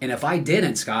did, and if I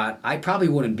didn't, Scott, I probably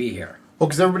wouldn't be here. Well,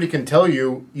 because everybody can tell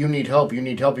you need help, you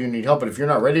need help, you need help, but if you're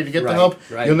not ready to get the help,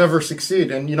 you'll never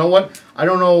succeed. And you know what? I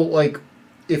don't know,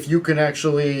 if you can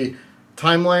actually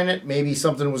timeline it, maybe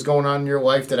something was going on in your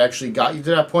life that actually got you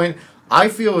to that point. I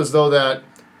feel as though that,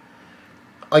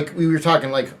 like we were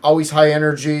talking, always high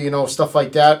energy, stuff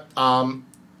like that.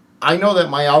 I know that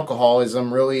my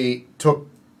alcoholism really took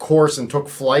course and took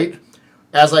flight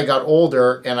as I got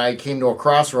older, and I came to a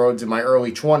crossroads in my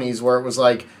early 20s where it was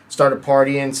started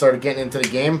partying, started getting into the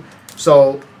game.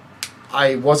 So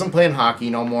I wasn't playing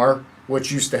hockey no more,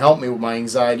 which used to help me with my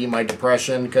anxiety, my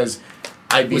depression, because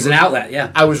it was an outlet.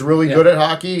 Yeah, I was really good at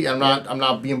hockey. I'm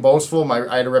not being boastful.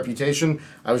 I had a reputation.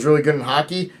 I was really good in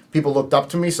hockey. People looked up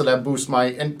to me, so that boosts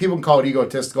and people can call it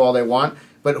egotistical all they want.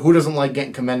 But who doesn't like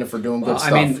getting commended for doing good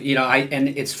stuff? I mean, and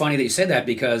it's funny that you said that,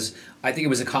 because I think it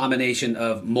was a combination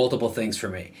of multiple things for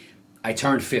me. I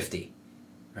turned 50,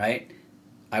 right?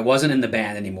 I wasn't in the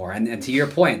band anymore. And to your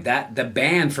point, that the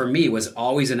band for me was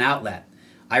always an outlet.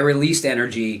 I released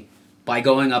energy by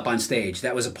going up on stage.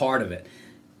 That was a part of it.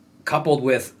 Coupled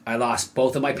with, I lost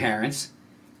both of my parents.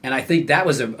 And I think that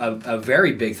was a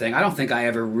very big thing. I don't think I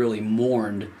ever really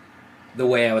mourned the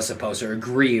way I was supposed to, or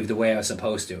grieved the way I was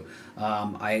supposed to.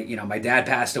 My dad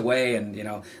passed away, and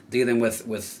dealing with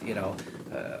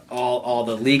all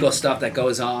the legal stuff that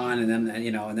goes on, and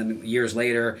then years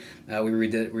later we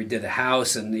redid the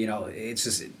house, and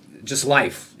it's just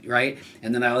life, right?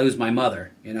 And then I lose my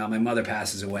mother. My mother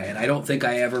passes away, and I don't think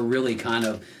I ever really kind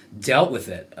of dealt with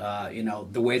it,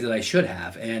 the way that I should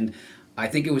have. And I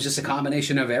think it was just a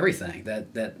combination of everything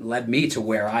that led me to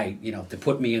where to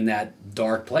put me in that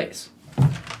dark place.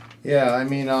 Yeah, I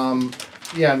mean,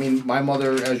 my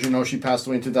mother, as you know, she passed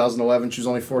away in 2011. She was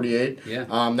only 48. Yeah.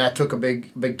 That took a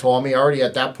big toll on me. Already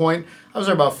at that point, I was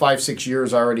there about 5-6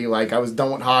 years already. I was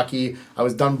done with hockey. I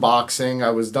was done boxing. I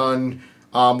was done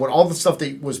with all the stuff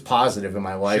that was positive in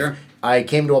my life. Sure. I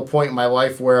came to a point in my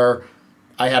life where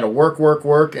I had to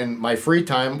work, and my free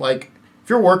time, if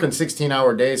you're working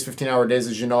 16-hour days, 15-hour days,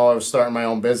 as you know, I was starting my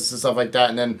own business and stuff like that.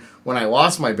 And then when I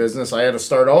lost my business, I had to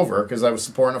start over because I was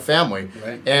supporting a family.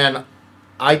 Right. And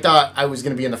I thought I was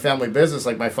going to be in the family business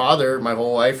like my father my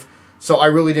whole life. So I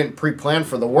really didn't pre-plan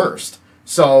for the worst.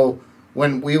 So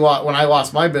when I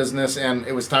lost my business and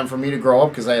it was time for me to grow up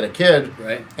because I had a kid,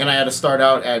 right, and I had to start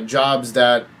out at jobs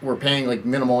that were paying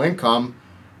minimal income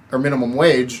or minimum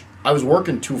wage, I was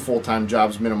working 2 full-time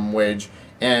jobs minimum wage.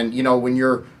 And, when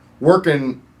you're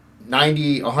working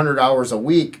 90, 100 hours a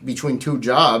week between 2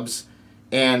 jobs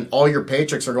and all your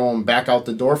paychecks are going back out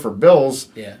the door for bills,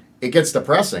 it gets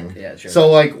depressing. Yeah, sure.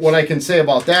 So, what I can say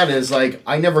about that is,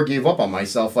 I never gave up on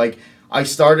myself. I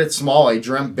started small, I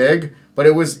dreamt big, but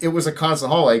it was a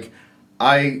constant haul.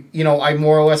 I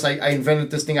more or less, I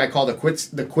invented this thing I call the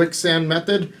quicksand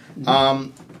method.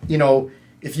 Mm-hmm.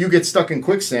 If you get stuck in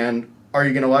quicksand, are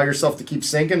you going to allow yourself to keep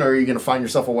sinking, or are you going to find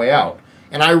yourself a way out?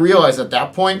 And I realized at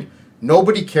that point,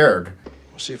 nobody cared.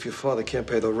 See, if your father can't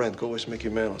pay the rent, go with Mickey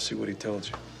Mantle, see what he tells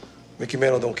you. Mickey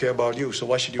Mantle don't care about you, so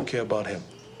why should you care about him?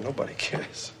 Nobody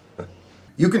cares.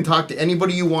 You can talk to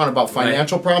anybody you want about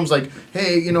financial problems,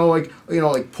 hey,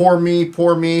 poor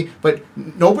me, but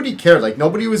nobody cared.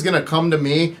 Nobody was going to come to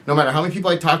me, no matter how many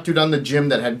people I talked to down the gym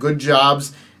that had good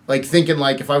jobs, thinking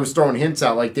if I was throwing hints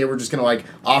out, they were just going to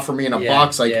offer me in a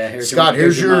box, Scott,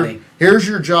 here's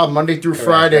your job Monday through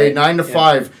Friday, 9 to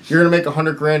 5. You're going to make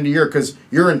 $100,000 a year because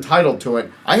you're entitled to it.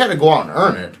 I had to go out and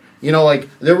earn it.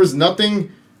 There was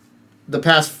nothing the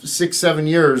past 6-7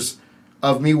 years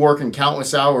of me working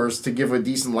countless hours to give a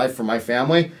decent life for my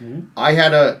family. Mm-hmm. I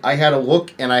had to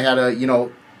look, and I had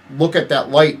to, look at that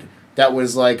light that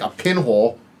was like a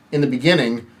pinhole in the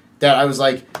beginning that I was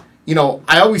like,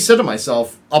 I always said to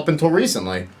myself up until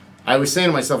recently, I was saying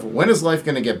to myself, when is life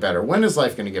going to get better? When is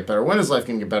life going to get better? When is life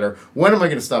going to get better? When am I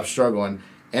going to stop struggling?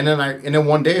 And then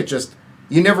one day it just,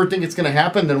 you never think it's going to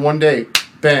happen. Then one day,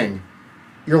 bang,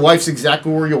 your life's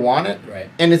exactly where you want it. Right.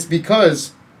 And it's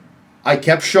because I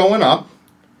kept showing up,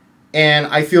 and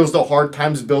I feel as though hard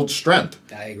times build strength.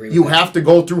 I agree with You that. have to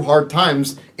go through hard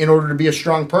times in order to be a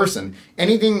strong person.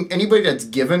 Anybody that's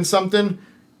given something,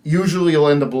 usually you'll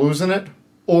end up losing it.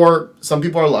 Or some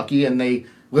people are lucky and they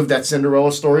live that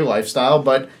Cinderella story lifestyle.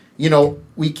 But,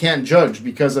 we can't judge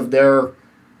because of their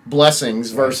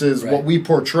blessings versus right. what we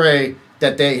portray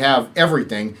that they have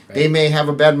everything. Right. They may have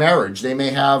a bad marriage. They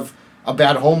may have a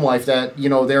bad home life that,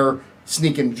 they're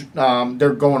sneaking,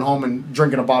 they're going home and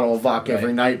drinking a bottle of vodka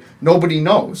every night. Nobody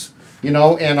knows, and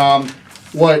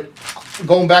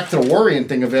going back to the worrying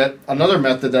thing of it, another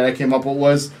method that I came up with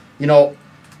was,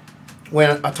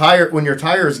 when your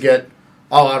tires get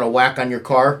all out of whack on your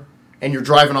car and you're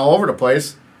driving all over the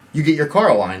place, you get your car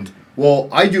aligned. Well,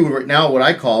 I do right now what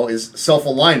I call is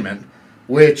self-alignment,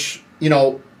 which,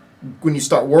 when you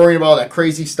start worrying about that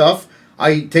crazy stuff,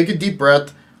 I take a deep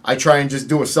breath, I try and just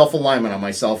do a self-alignment on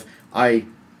myself. I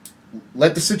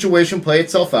let the situation play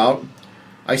itself out.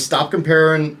 I stop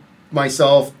comparing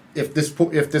myself if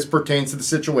this pertains to the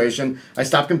situation. I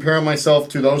stop comparing myself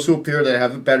to those who appear that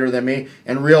have it better than me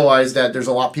and realize that there's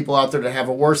a lot of people out there that have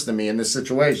it worse than me in this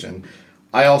situation.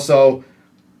 I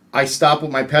stop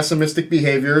with my pessimistic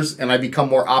behaviors and I become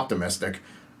more optimistic.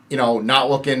 Not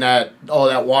looking at,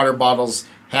 that water bottle's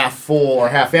half full or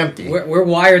half empty. We're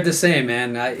wired the same,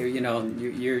 man.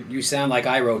 You sound like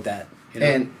I wrote that.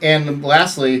 And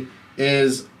lastly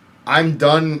is I'm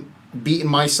done beating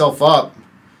myself up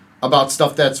about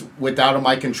stuff that's out of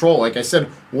my control. Like I said,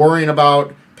 worrying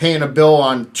about paying a bill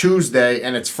on Tuesday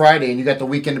and it's Friday and you got the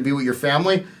weekend to be with your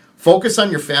family. Focus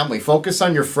on your family. Focus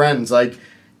on your friends. Like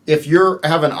if you're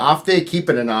having an off day, keep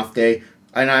it an off day.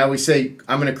 And I always say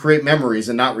I'm going to create memories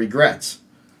and not regrets.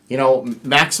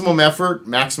 Maximum effort,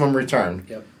 maximum return.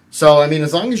 Yep. So,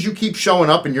 as long as you keep showing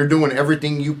up and you're doing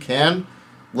everything you can,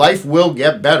 life will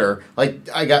get better. Like,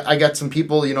 I got some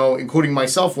people, including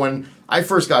myself, when I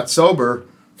first got sober,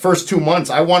 first 2 months,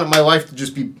 I wanted my life to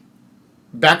just be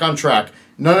back on track.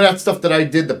 None of that stuff that I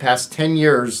did the past 10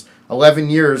 years, 11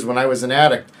 years when I was an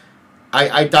addict,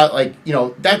 I thought,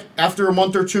 that after a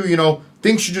month or two,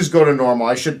 things should just go to normal.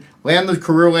 I should land the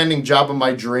career-landing job of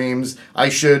my dreams. I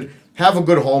should have a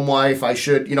good home life. I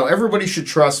should, everybody should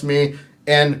trust me.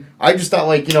 And I just thought,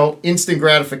 instant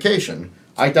gratification.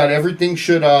 I thought everything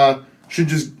should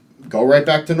just go right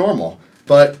back to normal.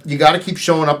 But you got to keep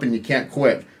showing up and you can't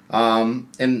quit.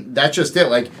 And that's just it.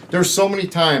 Like, there's so many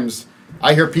times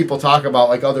I hear people talk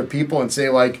about, other people and say,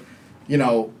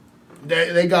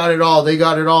 they got it all. They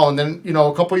got it all. And then,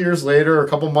 a couple years later, a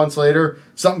couple months later,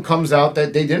 something comes out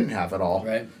that they didn't have it all.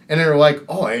 Right. And they're like,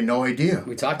 oh, I had no idea.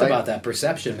 We talked about that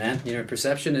perception, man.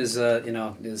 Perception is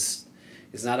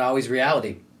not always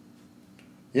reality.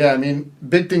 Yeah,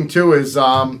 big thing too is,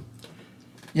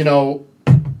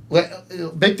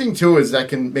 big thing too is that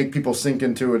can make people sink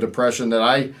into a depression that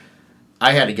I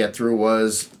had to get through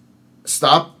was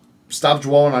stop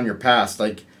dwelling on your past.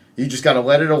 Like, you just got to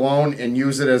let it alone and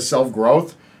use it as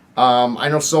self-growth. I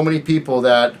know so many people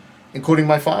that, including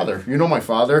my father, my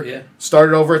father, yeah.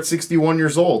 started over at 61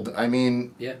 years old.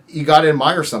 Yeah. You got to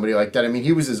admire somebody like that.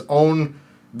 He was his own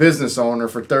business owner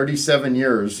for 37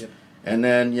 years. Yeah. And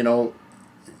then,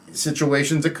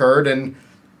 situations occurred and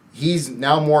he's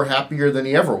now more happier than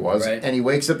he ever was. Right. And he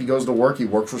wakes up, he goes to work, he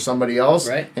works for somebody else.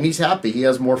 Right. And he's happy. He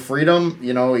has more freedom.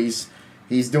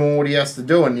 He's doing what he has to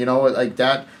do. And, like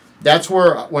that. That's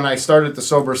where, when I started the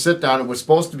Sober Sit Down, it was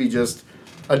supposed to be just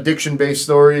addiction-based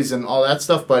stories and all that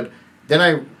stuff. But then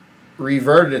I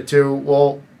reverted it to,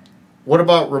 well, what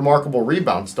about remarkable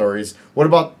rebound stories? What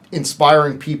about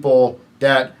inspiring people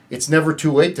that it's never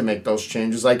too late to make those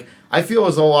changes? Like, I feel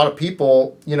as though a lot of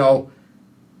people,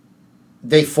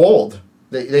 they fold.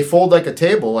 They fold like a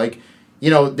table. Like,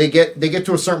 they get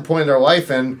to a certain point in their life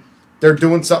and they're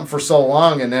doing something for so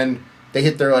long and then they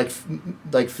hit their like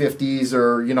 50s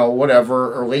or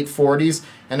whatever, or late 40s,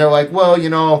 and they're like, well,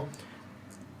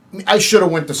 I should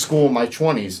have went to school in my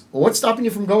 20s. Well, what's stopping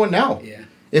you from going now? Yeah.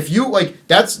 If you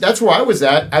that's where I was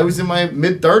at. I was in my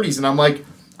mid 30s, and I'm like,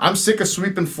 I'm sick of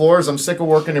sweeping floors. I'm sick of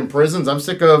working in prisons. I'm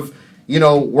sick of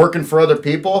working for other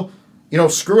people.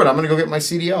 Screw it. I'm gonna go get my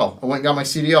CDL. I went and got my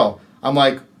CDL. I'm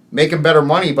like making better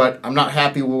money, but I'm not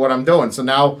happy with what I'm doing. So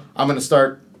now I'm gonna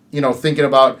start thinking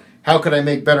about, how could I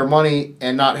make better money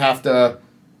and not have to,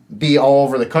 be all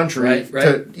over the country.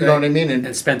 You know what I mean?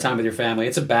 And spend time with your family.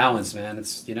 It's a balance, man.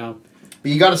 It's, But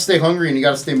you got to stay hungry and you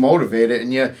got to stay motivated.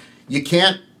 And you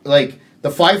can't, like,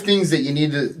 the 5 things that you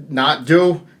need to not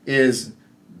do is,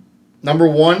 number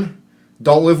 1,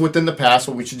 don't live within the past,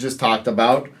 what we just talked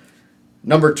about.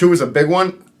 Number 2 is a big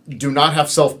one. Do not have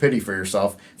self-pity for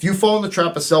yourself. If you fall in the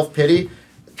trap of self-pity,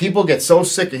 people get so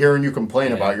sick of hearing you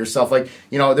complain about yourself. Like,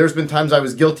 there's been times I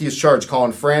was guilty as charged,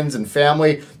 calling friends and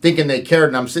family, thinking they cared,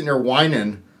 and I'm sitting there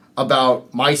whining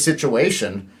about my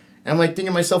situation. And I'm like thinking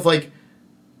to myself, like,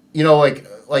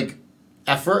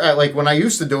 at first, like when I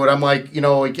used to do it, I'm like,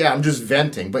 I'm just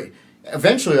venting. But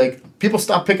eventually, like, people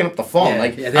stop picking up the phone. I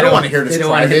don't want to hear this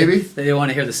crybaby. They don't want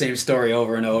to hear the same story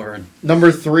over and over. And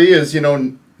number 3 is,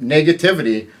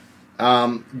 negativity.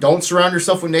 Don't surround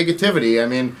yourself with negativity. I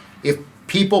mean, if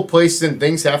people, places, and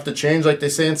things have to change, like they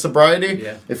say in sobriety,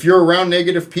 if you're around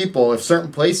negative people, if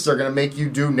certain places are going to make you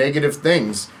do negative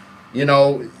things,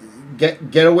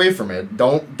 get away from it.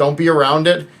 Don't be around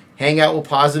it. Hang out with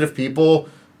positive people.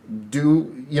 Be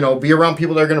around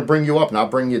people that are going to bring you up,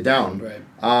 not bring you down. Right.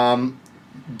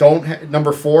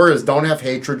 Number 4 is don't have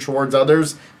hatred towards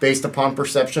others based upon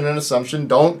perception and assumption.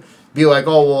 Don't be like,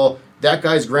 oh, well, that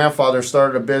guy's grandfather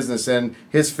started a business and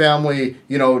his family,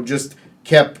 just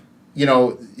kept,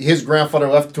 his grandfather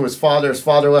left to his father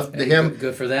left to him.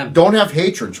 Good for them. Don't have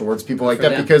hatred towards people like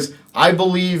that because I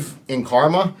believe in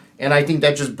karma, and I think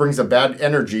that just brings a bad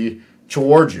energy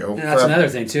towards you. And that's another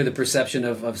thing too, the perception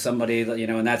of somebody,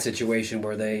 in that situation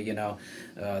where they,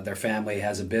 their family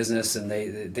has a business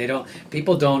and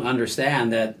people don't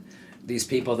understand that these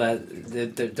people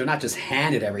that they're not just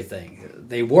handed everything,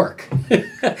 they work.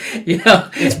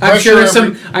 I'm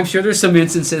sure there's some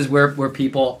instances where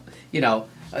people,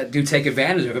 do take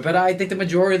advantage of it, but I think the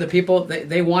majority of the people,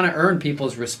 they want to earn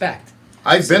people's respect.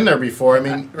 I've been there before. I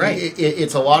mean,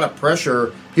 it's a lot of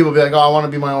pressure. People be like, oh, I want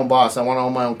to be my own boss. I want to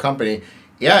own my own company.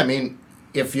 Yeah, I mean,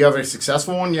 if you have a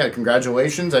successful one,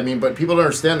 congratulations. I mean, but people don't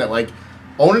understand that, like,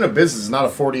 owning a business is not a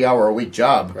 40-hour-a-week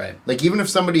job. Right. Like, even if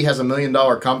somebody has $1 million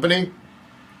company,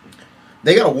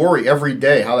 they got to worry every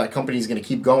day how that company is going to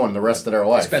keep going the rest of their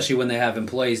life. Especially when they have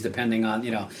employees depending on,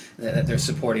 that they're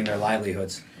supporting their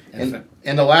livelihoods. And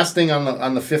the last thing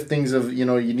on the 5 things of, you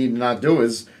need to not do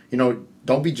is,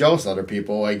 don't be jealous of other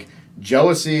people. Like,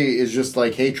 jealousy is just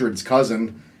like hatred's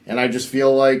cousin. And I just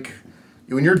feel like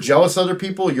when you're jealous of other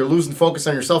people, you're losing focus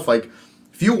on yourself. Like,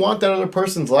 if you want that other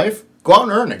person's life, go out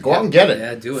and earn it. Go out and get it.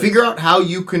 Yeah, do it. Figure out how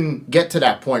you can get to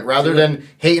that point rather than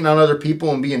hating on other people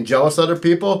and being jealous of other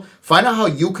people. Find out how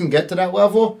you can get to that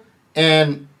level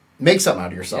and make something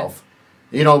out of yourself.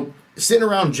 Yeah. Sitting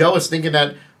around jealous thinking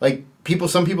that, like,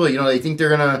 some people, they think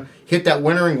they're going to hit that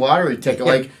winning lottery ticket.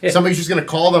 Like, somebody's just going to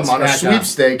call them on a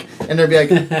sweepstake, and they'll be like,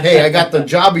 hey, I got the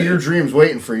job of your dreams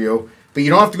waiting for you. But you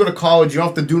don't have to go to college. You don't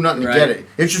have to do nothing to get it.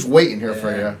 It's just waiting here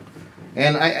for you.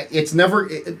 And it's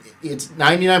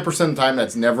 99% of the time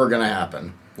that's never going to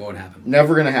happen. Won't happen.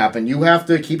 Never going to happen. You have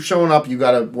to keep showing up. You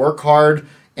got to work hard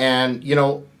and,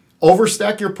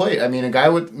 overstack your plate. I mean, a guy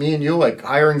with me and you, like,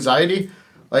 higher anxiety,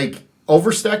 like,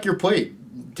 overstack your plate.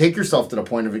 Take yourself to the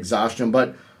point of exhaustion,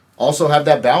 but also have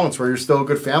that balance where you're still a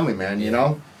good family man,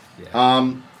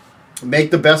 Yeah.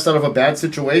 Make the best out of a bad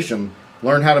situation.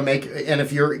 Learn how to and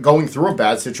if you're going through a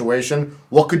bad situation,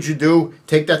 what could you do?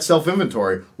 Take that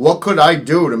self-inventory. What could I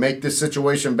do to make this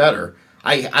situation better?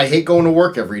 I hate going to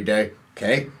work every day.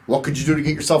 Okay, what could you do to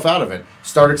get yourself out of it?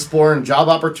 Start exploring job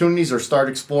opportunities or start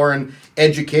exploring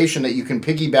education that you can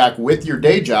piggyback with your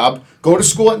day job. Go to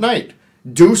school at night.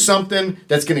 Do something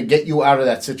that's going to get you out of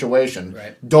that situation.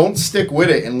 Right. Don't stick with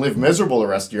it and live miserable the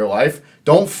rest of your life.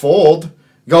 Don't fold.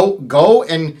 Go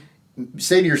and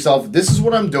say to yourself, this is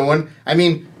what I'm doing. I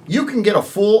mean, you can get a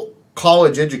full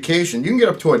college education. You can get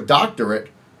up to a doctorate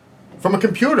from a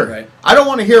computer. Right. I don't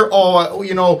want to hear,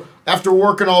 after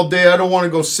working all day, I don't want to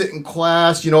go sit in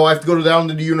class. I have to go down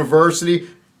to the university.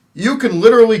 You can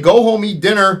literally go home, eat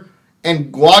dinner,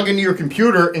 and log into your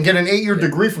computer and get an 8-year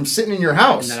degree from sitting in your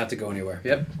house. And not have to go anywhere.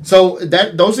 Yep. So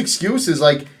those excuses,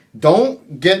 like,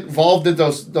 don't get involved in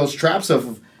those traps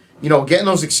of, getting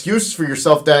those excuses for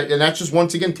yourself and that just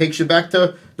once again takes you back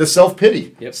to the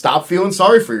self-pity. Yep. Stop feeling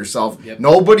sorry for yourself. Yep.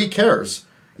 Nobody cares.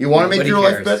 You want to make your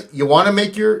life better? You want to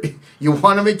make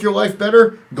your life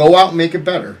better? Go out and make it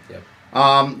better. Yep.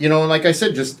 And like I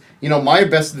said, just my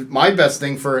best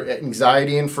thing for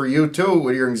anxiety and for you too,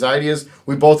 what your anxiety is,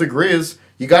 we both agree is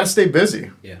you got to stay busy.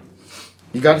 Yeah.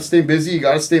 You got to stay busy. You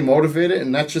got to stay motivated,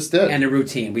 and that's just it. And a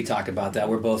routine. We talk about that.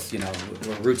 We're both,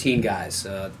 we're routine guys.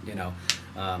 To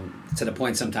the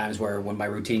point sometimes where when my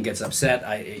routine gets upset,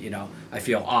 I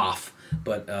feel off.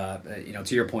 But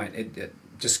to your point,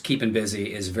 just keeping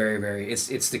busy is very, very.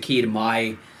 It's the key to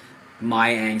my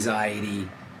anxiety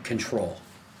control.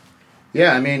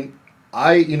 Yeah, I mean,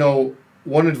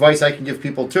 one advice I can give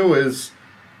people too is,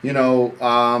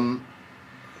 getting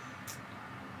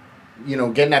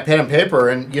that pen and paper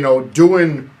and,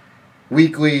 doing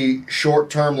weekly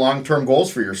short-term, long-term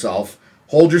goals for yourself.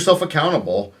 Hold yourself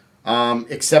accountable.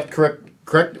 Accept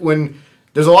correct when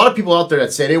there's a lot of people out there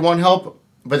that say they want help,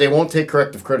 but they won't take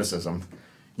corrective criticism.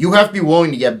 You have to be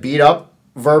willing to get beat up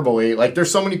verbally. Like,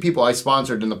 there's so many people I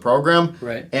sponsored in the program.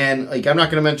 Right. And, like, I'm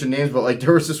not going to mention names, but, like,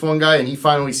 there was this one guy, and he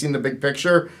finally seen the big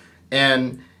picture.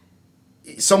 And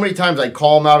so many times I'd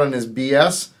call him out on his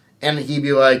BS, and he'd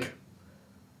be like,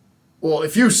 well,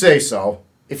 if you say so,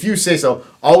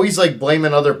 always, like,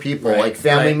 blaming other people, like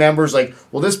family members, like,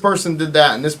 well, this person did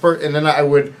that, and and then I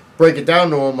would break it down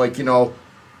to him, like,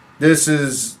 this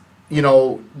is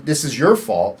your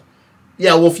fault.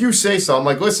 Yeah, well, if you say so, I'm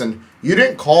like, listen, you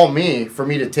didn't call me for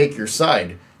me to take your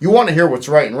side. You want to hear what's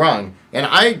right and wrong. And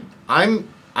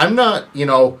I'm not,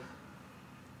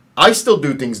 I still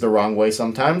do things the wrong way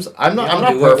sometimes. I'm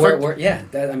not perfect.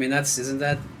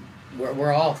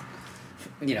 We're all,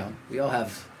 we all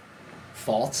have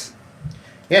faults.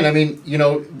 Yeah, and I mean,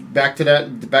 back to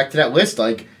that list,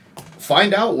 like,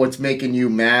 find out what's making you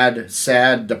mad,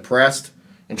 sad, depressed,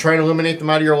 and try and eliminate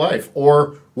them out of your life.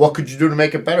 Or what could you do to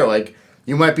make it better? Like,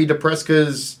 you might be depressed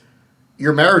because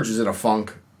your marriage is in a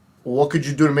funk. What could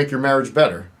you do to make your marriage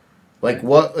better? Like,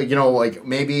 what, like,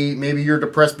 maybe you're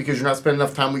depressed because you're not spending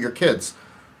enough time with your kids.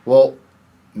 Well,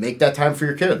 make that time for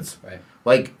your kids. Right.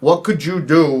 Like, what could you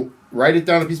do? Write it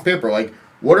down on a piece of paper. Like,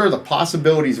 what are the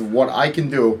possibilities of what I can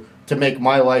do to make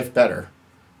my life better?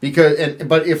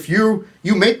 But if you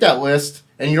make that list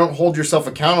and you don't hold yourself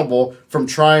accountable from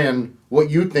trying what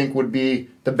you think would be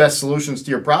the best solutions to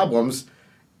your problems,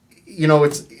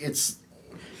 it's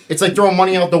like throwing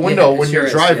money out the window when you're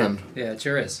driving. Yeah, it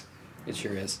sure is. It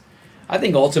sure is. I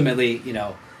think ultimately,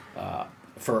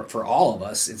 for all of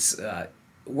us, it's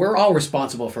we're all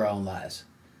responsible for our own lives.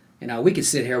 We could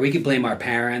sit here, we could blame our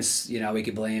parents, we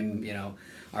could blame,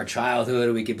 our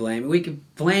childhood, we could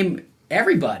blame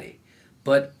everybody.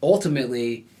 But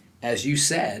ultimately, as you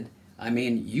said, I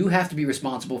mean, you have to be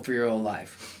responsible for your own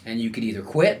life. And you could either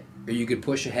quit or you could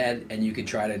push ahead and you could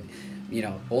try to,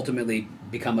 ultimately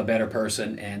become a better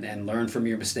person and learn from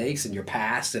your mistakes and your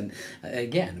past. And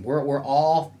again,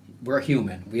 we're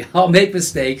human. We all make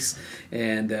mistakes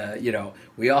and,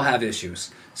 we all have issues.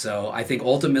 So I think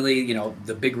ultimately,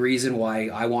 the big reason why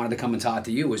I wanted to come and talk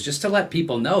to you was just to let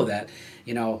people know that,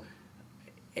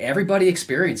 everybody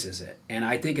experiences it. And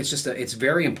I think it's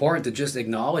very important to just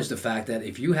acknowledge the fact that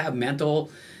if you have mental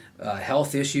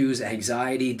health issues,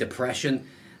 anxiety, depression,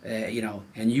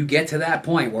 and you get to that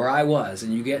point where I was,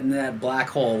 and you get in that black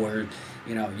hole where,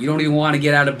 you don't even want to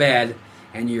get out of bed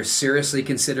and you're seriously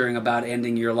considering about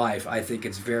ending your life, I think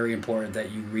it's very important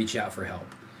that you reach out for help.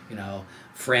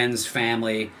 Friends,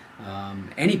 family,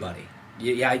 anybody.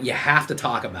 You have to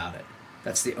talk about it.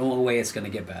 That's the only way it's going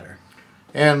to get better.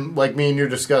 And like me and you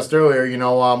discussed earlier,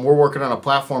 we're working on a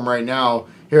platform right now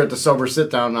here at the Sober Sit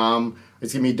Down.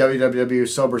 It's going to be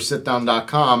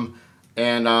www.sobersitdown.com.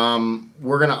 And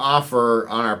we're going to offer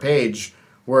on our page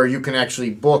where you can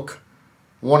actually book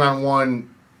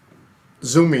one-on-one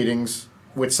Zoom meetings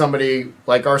with somebody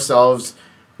like ourselves.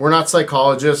 We're not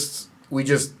psychologists. We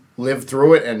just live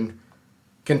through it and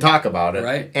can talk about it.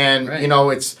 Right. And, right.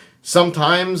 It's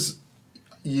sometimes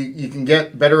you can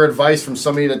get better advice from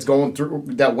somebody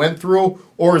that went through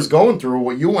or is going through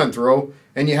what you went through,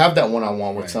 and you have that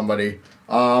one-on-one with somebody.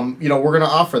 We're going to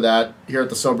offer that here at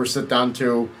the Sober Sit Down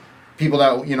to people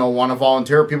that, want to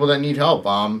volunteer, people that need help.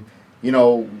 That's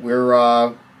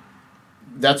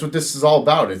what this is all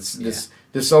about. This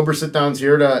Sober Sit Down's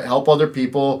here to help other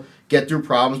people get through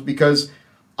problems, because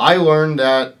I learned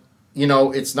that,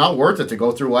 it's not worth it to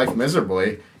go through life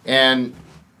miserably. And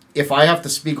if I have to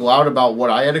speak loud about what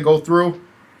I had to go through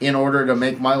in order to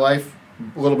make my life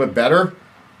a little bit better,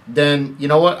 then you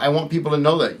know what? I want people to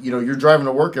know that, you're driving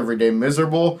to work every day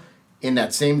miserable in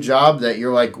that same job that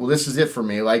you're like, well, this is it for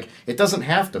me. Like, it doesn't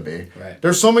have to be. Right.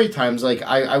 There's so many times, like,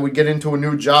 I would get into a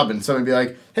new job and somebody would be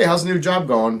like, hey, how's the new job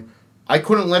going? I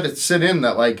couldn't let it sit in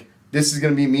that, like, this is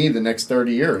going to be me the next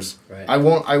 30 years. Right.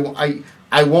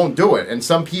 I won't do it. And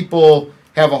some people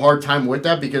have a hard time with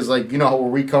that because, like, where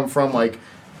we come from, like,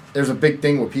 there's a big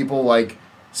thing with people, like,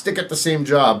 stick at the same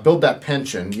job, build that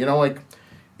pension. Like,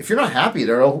 if you're not happy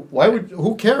there,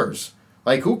 who cares?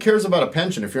 Like, who cares about a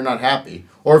pension if you're not happy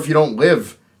or if you don't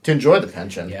live to enjoy the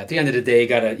pension? Yeah, at the end of the day,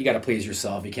 you gotta please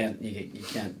yourself. You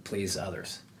can't please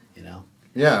others.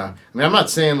 Yeah, I mean, I'm not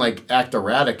saying like act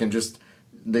erratic and just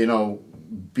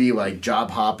be like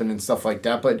job hopping and stuff like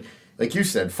that. But like you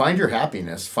said, find your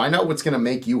happiness. Find out what's going to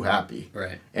make you happy.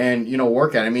 Right. And,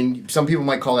 work at it. I mean, some people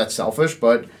might call that selfish,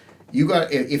 but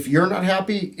if you're not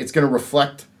happy, it's going to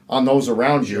reflect on those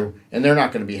around you, and they're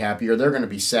not going to be happy, or they're going to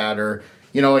be sad, or,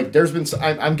 there's been,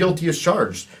 I'm guilty as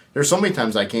charged. There's so many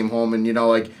times I came home and,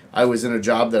 I was in a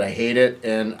job that I hated,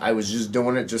 and I was just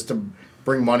doing it just to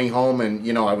bring money home, and,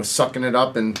 I was sucking it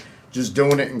up and just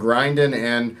doing it and grinding,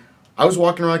 and I was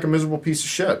walking around like a miserable piece of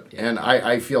shit. Yeah. And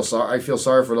I feel sorry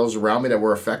for those around me that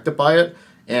were affected by it,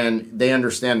 and they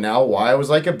understand now why I was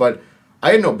like it, but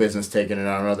I had no business taking it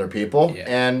out on other people. Yeah.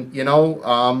 And,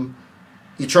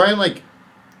 you try and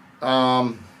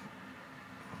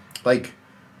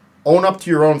own up to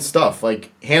your own stuff,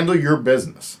 handle your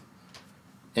business.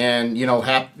 And,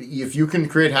 if you can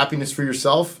create happiness for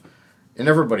yourself, and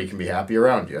everybody can be happy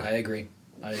around you. I agree.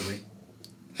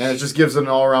 And it just gives an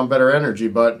all-around better energy.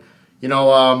 But,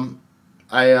 I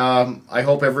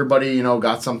hope everybody,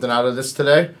 got something out of this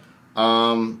today.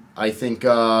 I think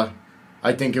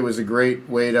it was a great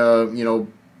way to,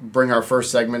 bring our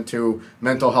first segment to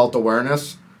mental health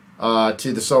awareness,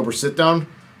 to the Sober Sit Down.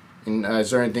 And is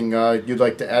there anything you'd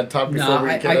like to add, Todd, before we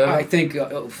get out? I think,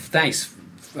 thanks,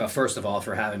 first of all,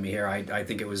 for having me here. I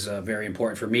think it was very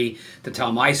important for me to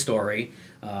tell my story,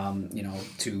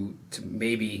 to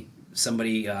maybe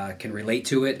somebody can relate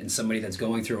to it, and somebody that's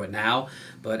going through it now.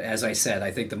 But as I said, I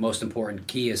think the most important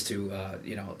key is to,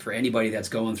 for anybody that's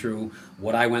going through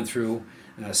what I went through,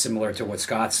 similar to what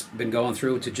Scott's been going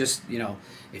through, to just,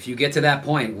 if you get to that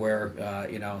point where,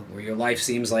 where your life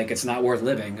seems like it's not worth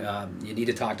living, you need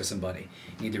to talk to somebody.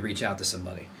 You need to reach out to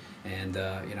somebody. And,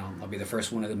 I'll be the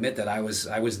first one to admit that I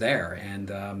was there.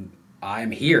 And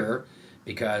I'm here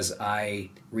because I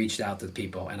reached out to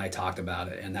people and I talked about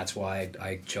it. And that's why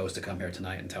I chose to come here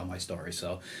tonight and tell my story.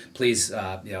 So please,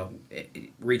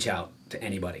 reach out to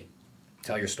anybody.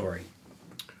 Tell your story.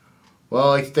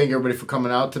 Well, I'd like to thank everybody for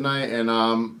coming out tonight, and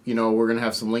we're gonna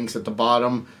have some links at the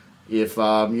bottom. If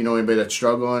anybody that's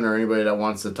struggling or anybody that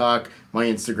wants to talk, my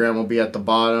Instagram will be at the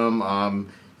bottom.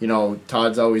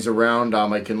 Todd's always around.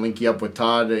 I can link you up with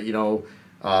Todd.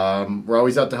 We're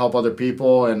always out to help other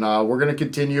people, and we're gonna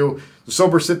continue. The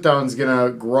Sober Sit Down is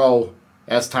gonna grow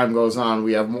as time goes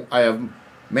on. I have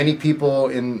many people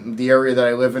in the area that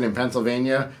I live in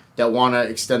Pennsylvania that want to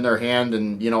extend their hand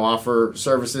and offer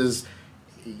services.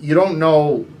 You don't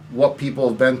know what people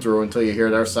have been through until you hear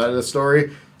their side of the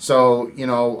story. So,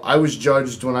 I was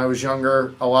judged when I was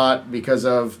younger a lot because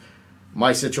of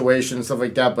my situation and stuff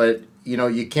like that. But,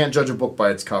 you can't judge a book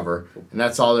by its cover. And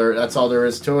that's all there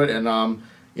is to it. And,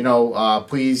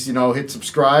 please, hit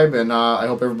subscribe. And I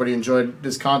hope everybody enjoyed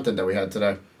this content that we had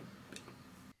today.